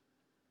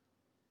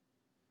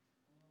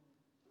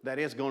that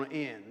it's going to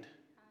end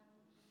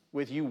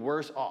with you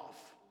worse off.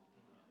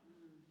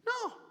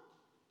 No.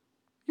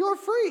 You're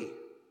free.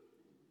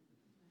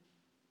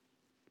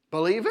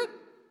 Believe it,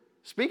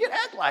 speak it,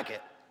 act like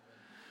it.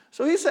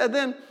 So he said,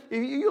 then,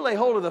 if you lay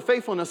hold of the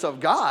faithfulness of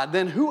God,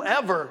 then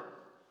whoever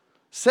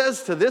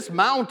says to this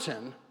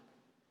mountain,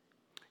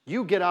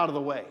 you get out of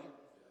the way.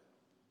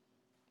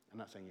 I'm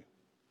not saying you.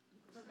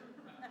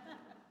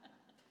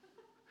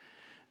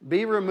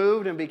 Be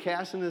removed and be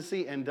cast into the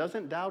sea, and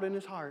doesn't doubt in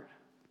his heart.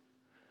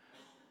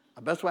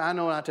 The best way I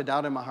know not to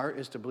doubt in my heart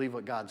is to believe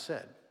what God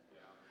said.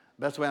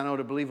 The best way I know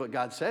to believe what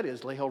God said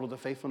is lay hold of the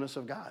faithfulness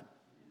of God.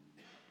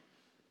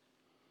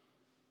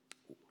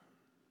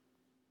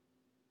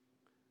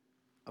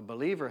 A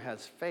believer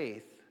has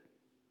faith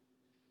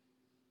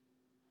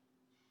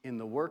in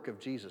the work of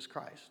Jesus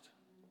Christ.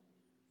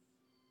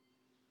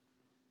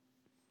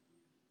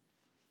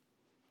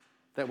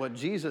 That what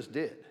Jesus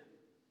did,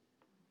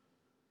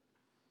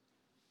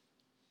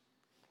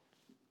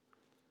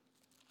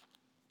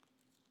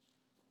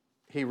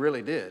 He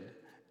really did,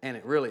 and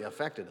it really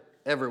affected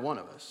every one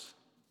of us.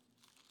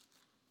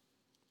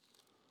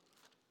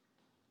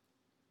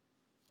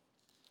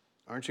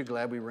 Aren't you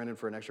glad we rented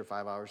for an extra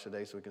 5 hours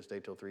today so we can stay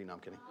till 3? No, I'm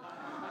kidding.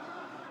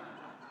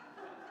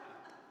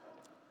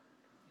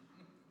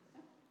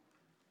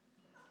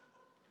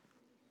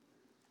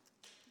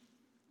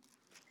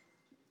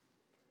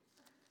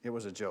 It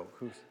was a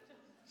joke.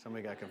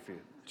 Somebody got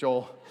confused.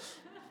 Joel.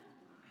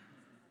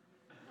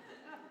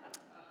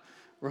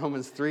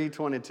 Romans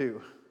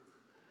 3:22.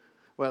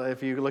 Well,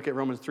 if you look at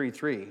Romans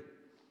 3:3,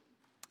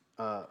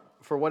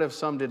 for what if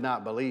some did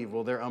not believe?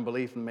 Will their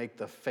unbelief make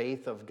the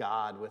faith of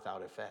God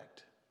without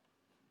effect?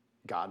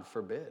 God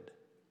forbid.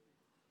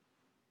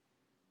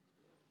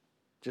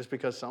 Just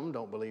because some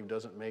don't believe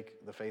doesn't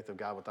make the faith of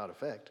God without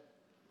effect.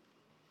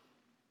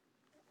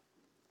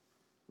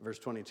 Verse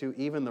 22,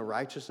 even the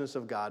righteousness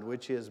of God,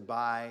 which is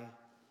by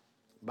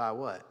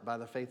what? By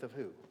the faith of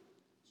who?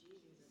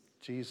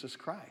 Jesus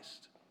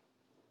Christ.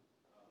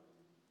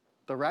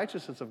 The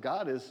righteousness of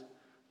God is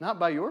Not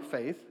by your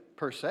faith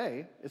per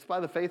se. It's by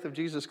the faith of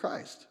Jesus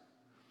Christ.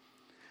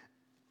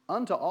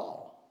 Unto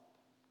all.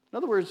 In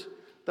other words,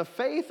 the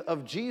faith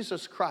of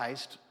Jesus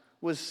Christ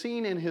was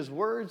seen in his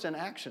words and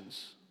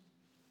actions.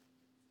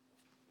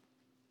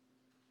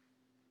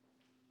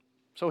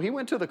 So he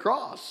went to the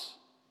cross,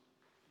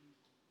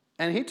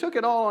 and he took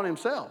it all on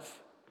himself.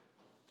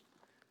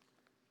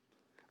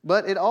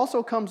 But it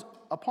also comes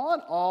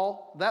upon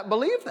all that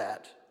believe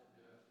that.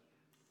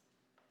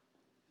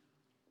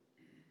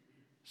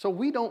 So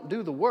we don't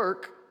do the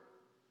work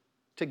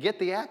to get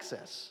the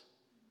access.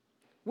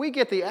 We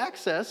get the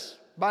access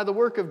by the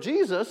work of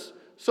Jesus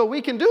so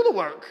we can do the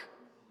work.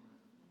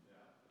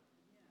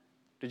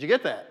 Did you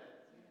get that?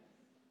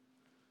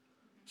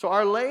 So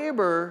our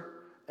labor,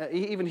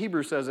 even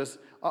Hebrews says this,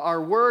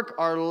 our work,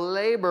 our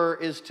labor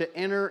is to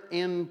enter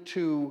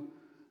into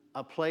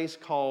a place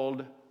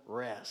called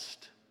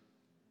rest.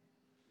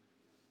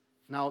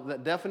 Now, the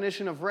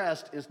definition of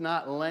rest is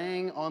not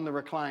laying on the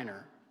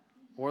recliner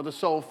or the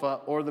sofa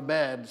or the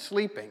bed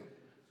sleeping.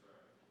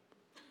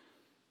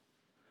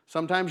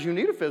 Sometimes you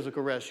need a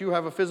physical rest. You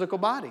have a physical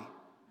body.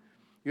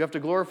 You have to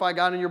glorify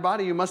God in your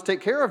body. You must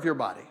take care of your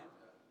body.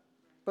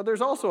 But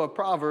there's also a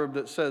proverb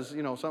that says,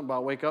 something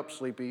about wake up,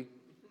 sleepy.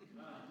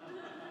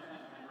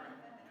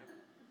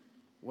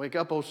 Wake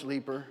up, oh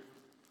sleeper.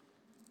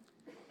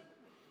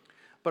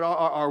 But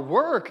our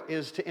work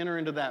is to enter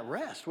into that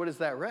rest. What is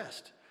that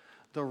rest?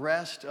 The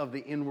rest of the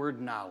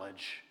inward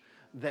knowledge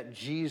that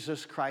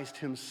Jesus Christ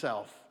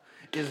himself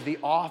is the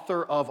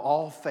author of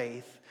all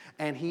faith,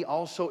 and he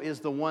also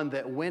is the one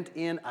that went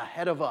in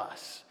ahead of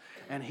us.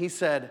 And he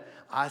said,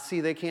 I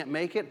see they can't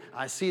make it.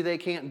 I see they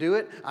can't do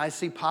it. I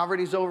see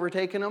poverty's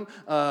overtaken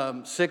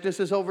them. Sickness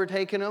is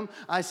overtaken them.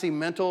 I see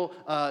mental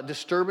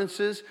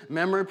disturbances,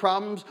 memory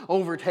problems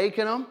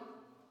overtaking them.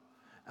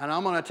 And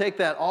I'm going to take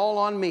that all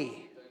on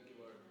me.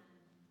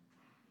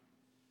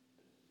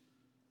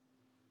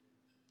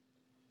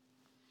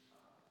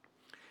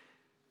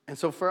 And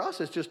so for us,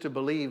 it's just to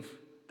believe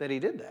that he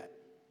did that.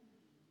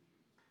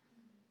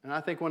 And I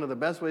think one of the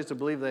best ways to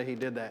believe that he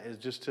did that is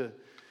just to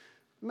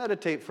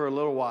meditate for a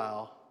little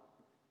while.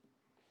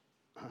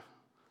 I'm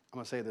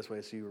going to say it this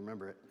way so you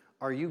remember it.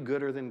 Are you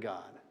gooder than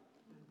God?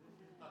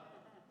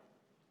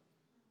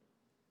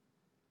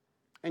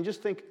 And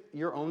just think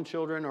your own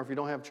children, or if you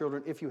don't have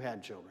children, if you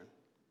had children.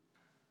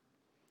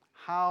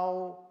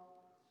 How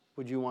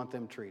would you want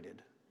them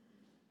treated?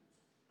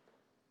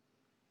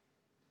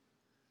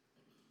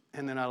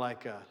 And then I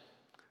like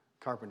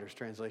Carpenter's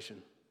translation,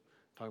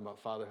 talking about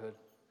fatherhood.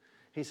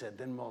 He said,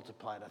 then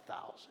multiply it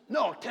 1,000.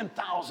 No,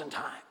 10,000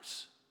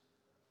 times.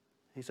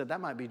 He said,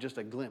 that might be just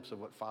a glimpse of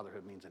what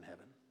fatherhood means in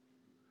heaven.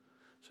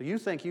 So you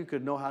think you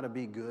could know how to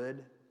be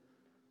good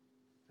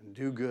and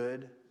do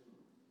good?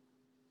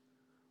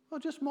 Well,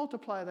 just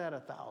multiply that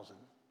 1,000.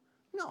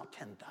 No,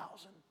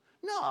 10,000.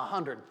 No,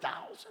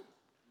 100,000.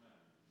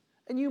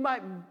 And you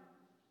might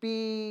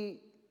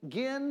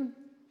begin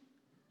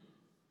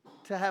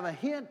to have a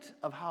hint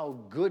of how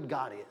good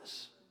God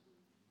is.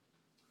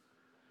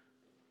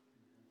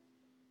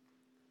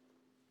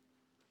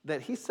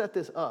 That he set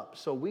this up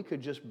so we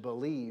could just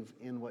believe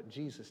in what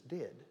Jesus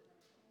did.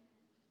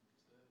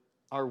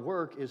 Our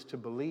work is to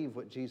believe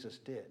what Jesus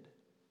did.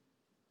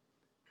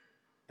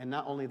 And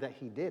not only that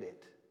he did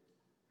it,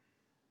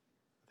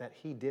 that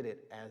he did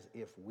it as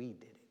if we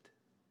did it.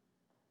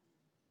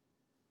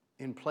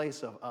 In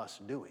place of us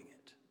doing it.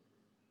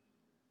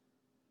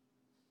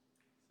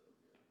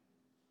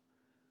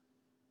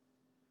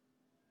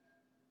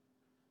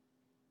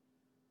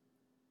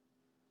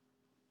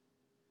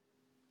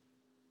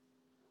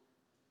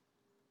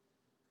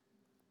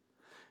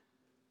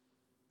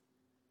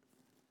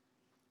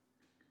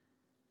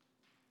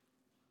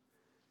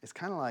 It's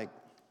kind of like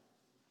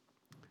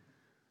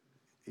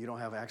you don't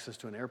have access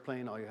to an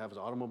airplane, all you have is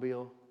an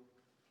automobile,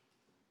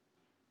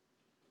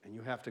 and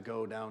you have to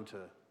go down to,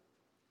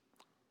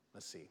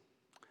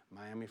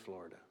 Miami,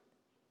 Florida.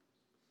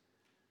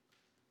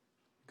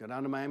 Go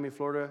down to Miami,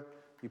 Florida,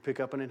 you pick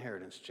up an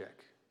inheritance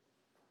check.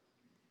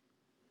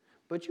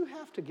 But you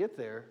have to get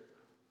there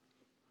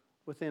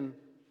within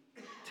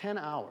 10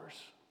 hours.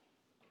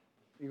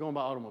 You're going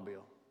by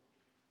automobile.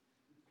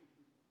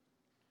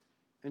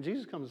 And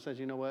Jesus comes and says,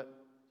 you know what?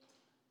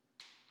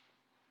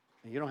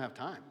 You don't have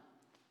time.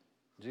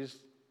 Jesus,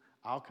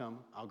 I'll come,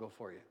 I'll go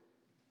for you.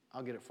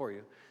 I'll get it for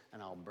you,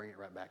 and I'll bring it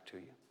right back to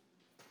you.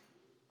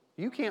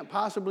 You can't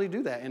possibly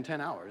do that in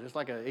 10 hours. It's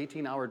like an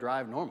 18-hour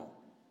drive normal.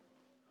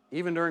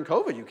 Even during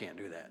COVID, you can't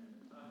do that.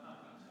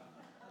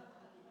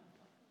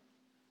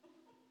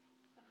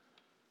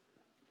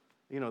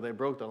 They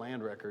broke the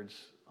land records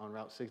on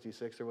Route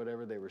 66 or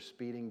whatever. They were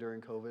speeding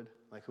during COVID.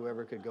 Like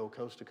whoever could go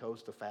coast to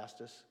coast the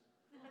fastest.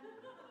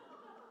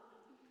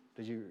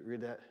 Did you read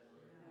that?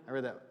 I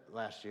read that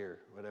last year,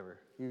 whatever.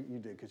 You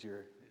did because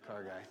you're a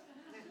car guy.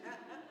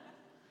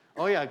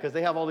 Oh, yeah, because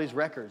they have all these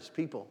records,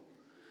 people.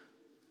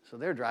 So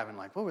they're driving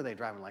what were they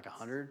driving,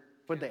 100?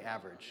 What did they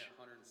average? Yeah,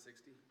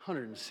 160.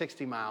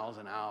 160 miles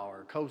an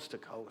hour, coast to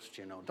coast,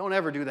 Don't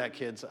ever do that,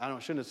 kids.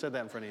 Shouldn't have said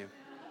that in front of you.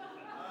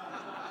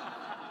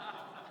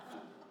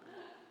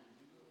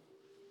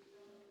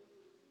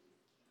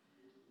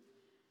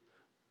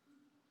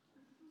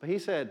 he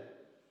said,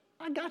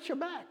 I got your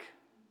back.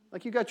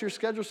 Like you got your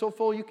schedule so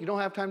full, you don't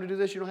have time to do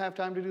this, you don't have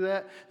time to do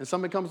that. And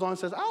somebody comes along and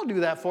says, I'll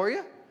do that for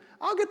you.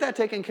 I'll get that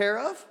taken care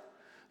of.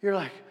 You're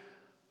like,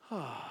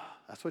 oh,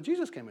 that's what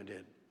Jesus came and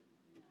did.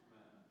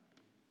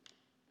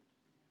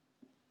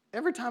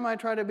 Every time I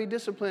try to be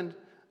disciplined,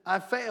 I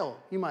fail,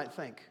 you might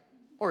think,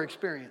 or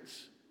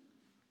experience.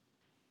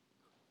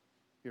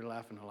 You're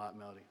laughing a lot,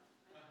 Melody.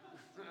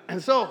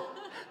 And so,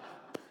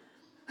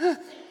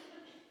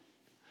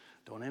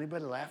 don't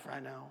anybody laugh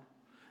right now.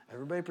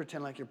 Everybody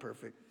pretend like you're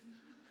perfect.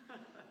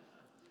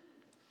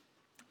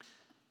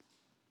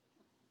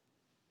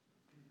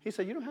 He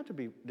said, you don't have to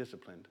be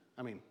disciplined.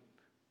 I mean,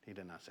 he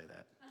did not say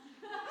that.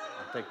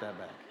 I'll take that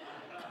back.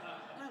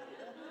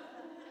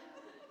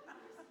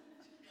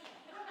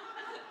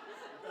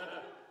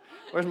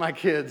 Where's my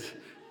kids?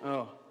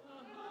 Oh.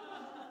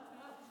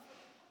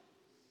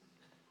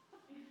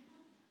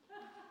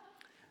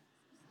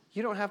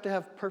 You don't have to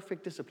have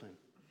perfect discipline.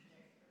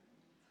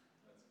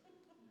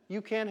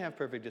 You can have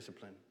perfect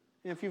discipline.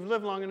 And if you've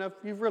lived long enough,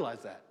 you've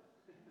realized that.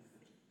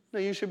 Now,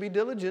 you should be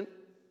diligent.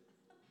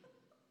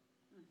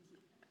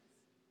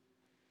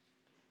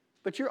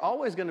 But you're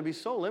always going to be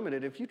so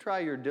limited if you try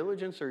your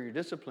diligence or your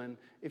discipline,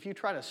 if you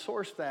try to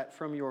source that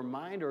from your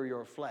mind or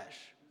your flesh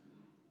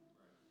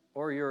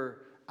or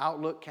your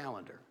Outlook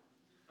calendar.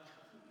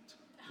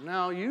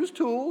 Now, use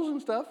tools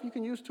and stuff. You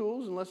can use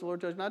tools unless the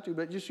Lord tells you not to,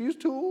 but just use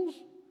tools.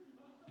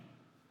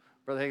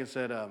 Brother Hagin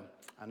said, I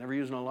never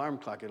use an alarm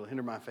clock. It'll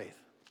hinder my faith.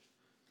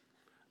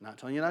 I'm not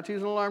telling you not to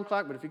use an alarm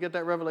clock, but if you get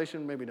that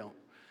revelation, maybe don't.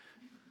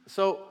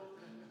 So,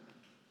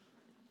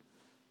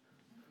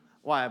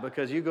 why?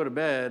 Because you go to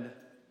bed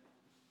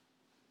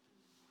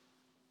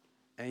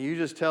and you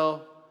just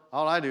tell,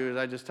 all I do is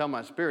I just tell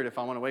my spirit if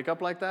I want to wake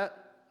up like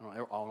that. I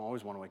don't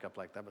always want to wake up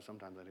like that, but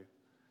sometimes I do.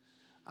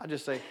 I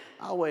just say,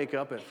 I'll wake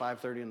up at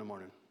 5:30 in the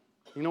morning.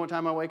 You know what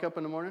time I wake up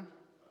in the morning,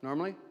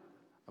 normally?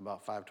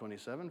 About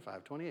 5:27,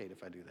 5:28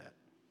 if I do that.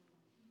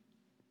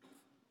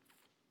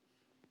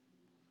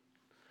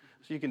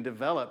 So you can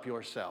develop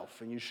yourself,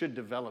 and you should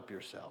develop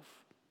yourself.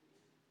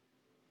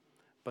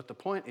 But the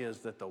point is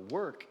that the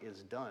work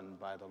is done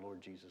by the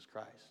Lord Jesus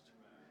Christ.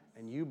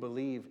 And you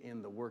believe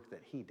in the work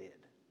that he did.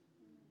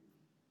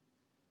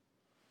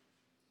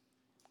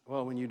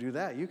 Well, when you do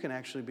that, you can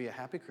actually be a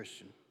happy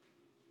Christian.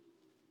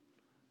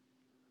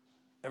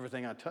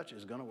 Everything I touch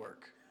is going to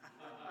work.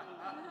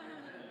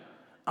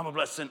 I'm a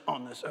blessing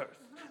on this earth.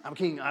 I'm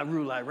king, I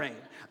rule, I reign.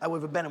 I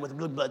wave a banner with a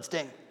blue blood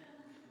stain.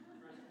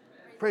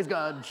 Praise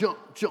God, jump,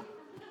 jump.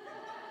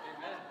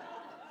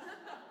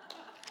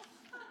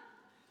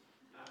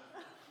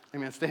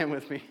 Amen, stand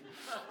with me.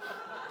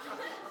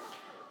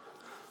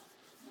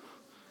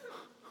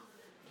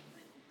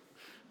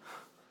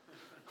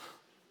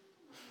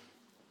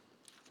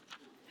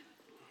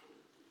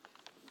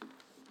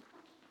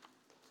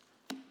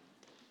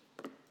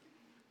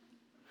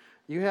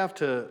 You have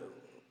to,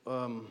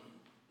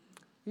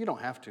 you don't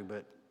have to,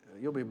 but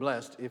you'll be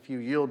blessed if you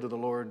yield to the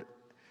Lord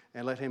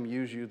and let him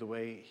use you the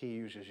way he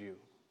uses you.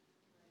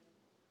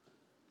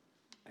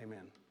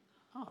 Amen.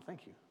 Oh,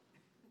 thank you.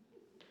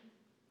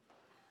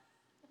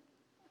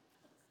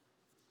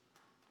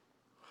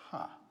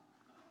 Huh.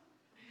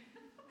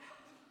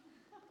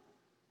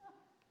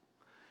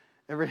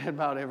 Every head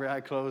bowed, every eye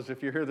closed.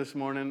 If you're here this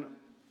morning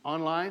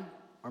online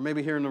or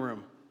maybe here in the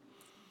room,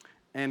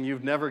 and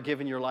you've never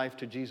given your life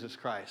to Jesus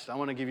Christ, I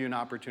want to give you an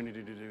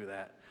opportunity to do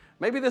that.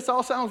 Maybe this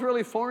all sounds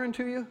really foreign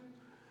to you.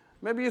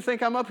 Maybe you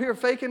think I'm up here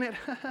faking it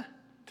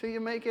till you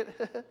make it.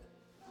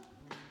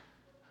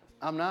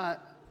 I'm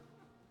not.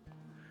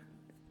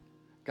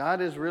 God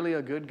is really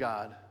a good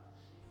God.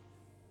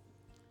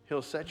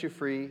 He'll set you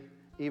free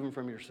even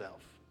from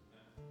yourself.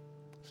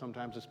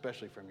 Sometimes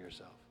especially from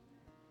yourself.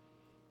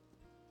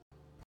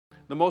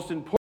 The most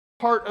important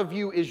part of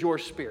you is your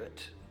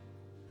spirit.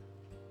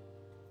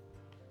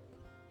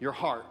 Your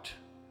heart.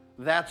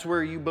 That's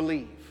where you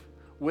believe.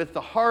 With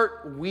the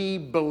heart, we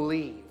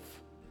believe.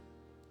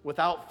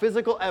 Without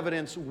physical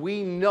evidence,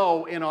 we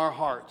know in our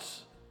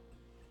hearts.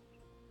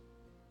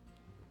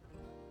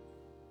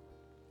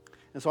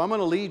 And so I'm going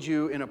to lead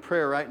you in a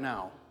prayer right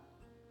now.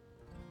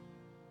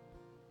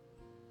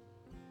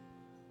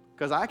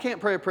 Because I can't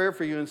pray a prayer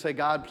for you and say,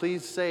 God,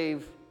 please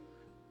save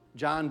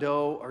John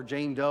Doe or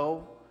Jane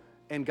Doe,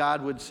 and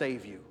God would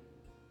save you.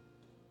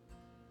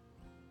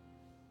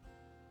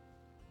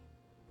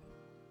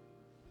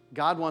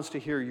 God wants to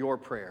hear your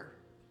prayer.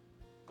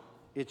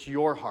 It's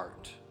your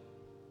heart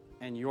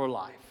and your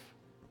life.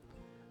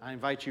 I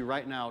invite you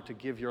right now to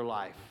give your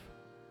life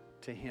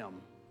to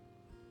him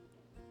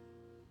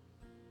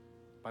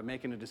by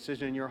making a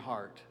decision in your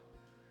heart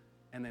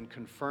and then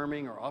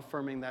confirming or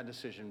affirming that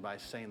decision by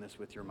saying this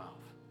with your mouth.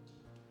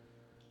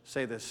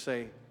 Say this,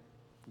 say,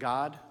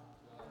 God,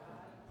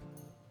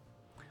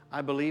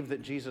 I believe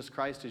that Jesus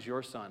Christ is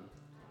your Son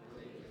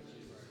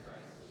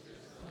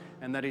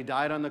and that he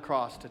died on the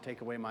cross to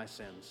take away my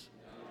sins.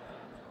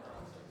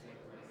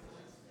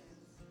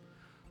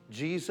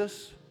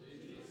 Jesus,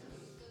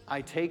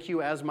 I take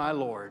you as my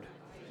Lord.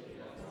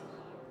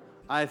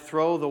 I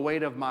throw the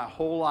weight of my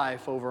whole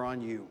life over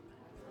on you.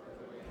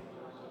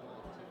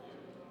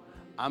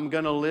 I'm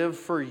going to live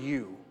for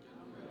you.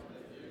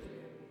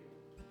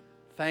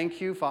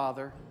 Thank you,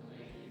 Father,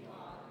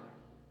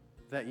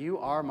 that you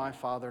are my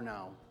Father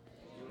now,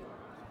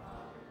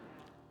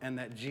 and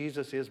that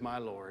Jesus is my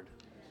Lord.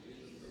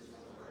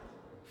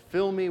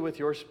 Fill me with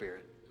your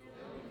Spirit.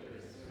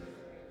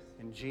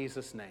 In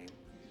Jesus' name,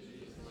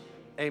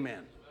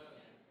 amen.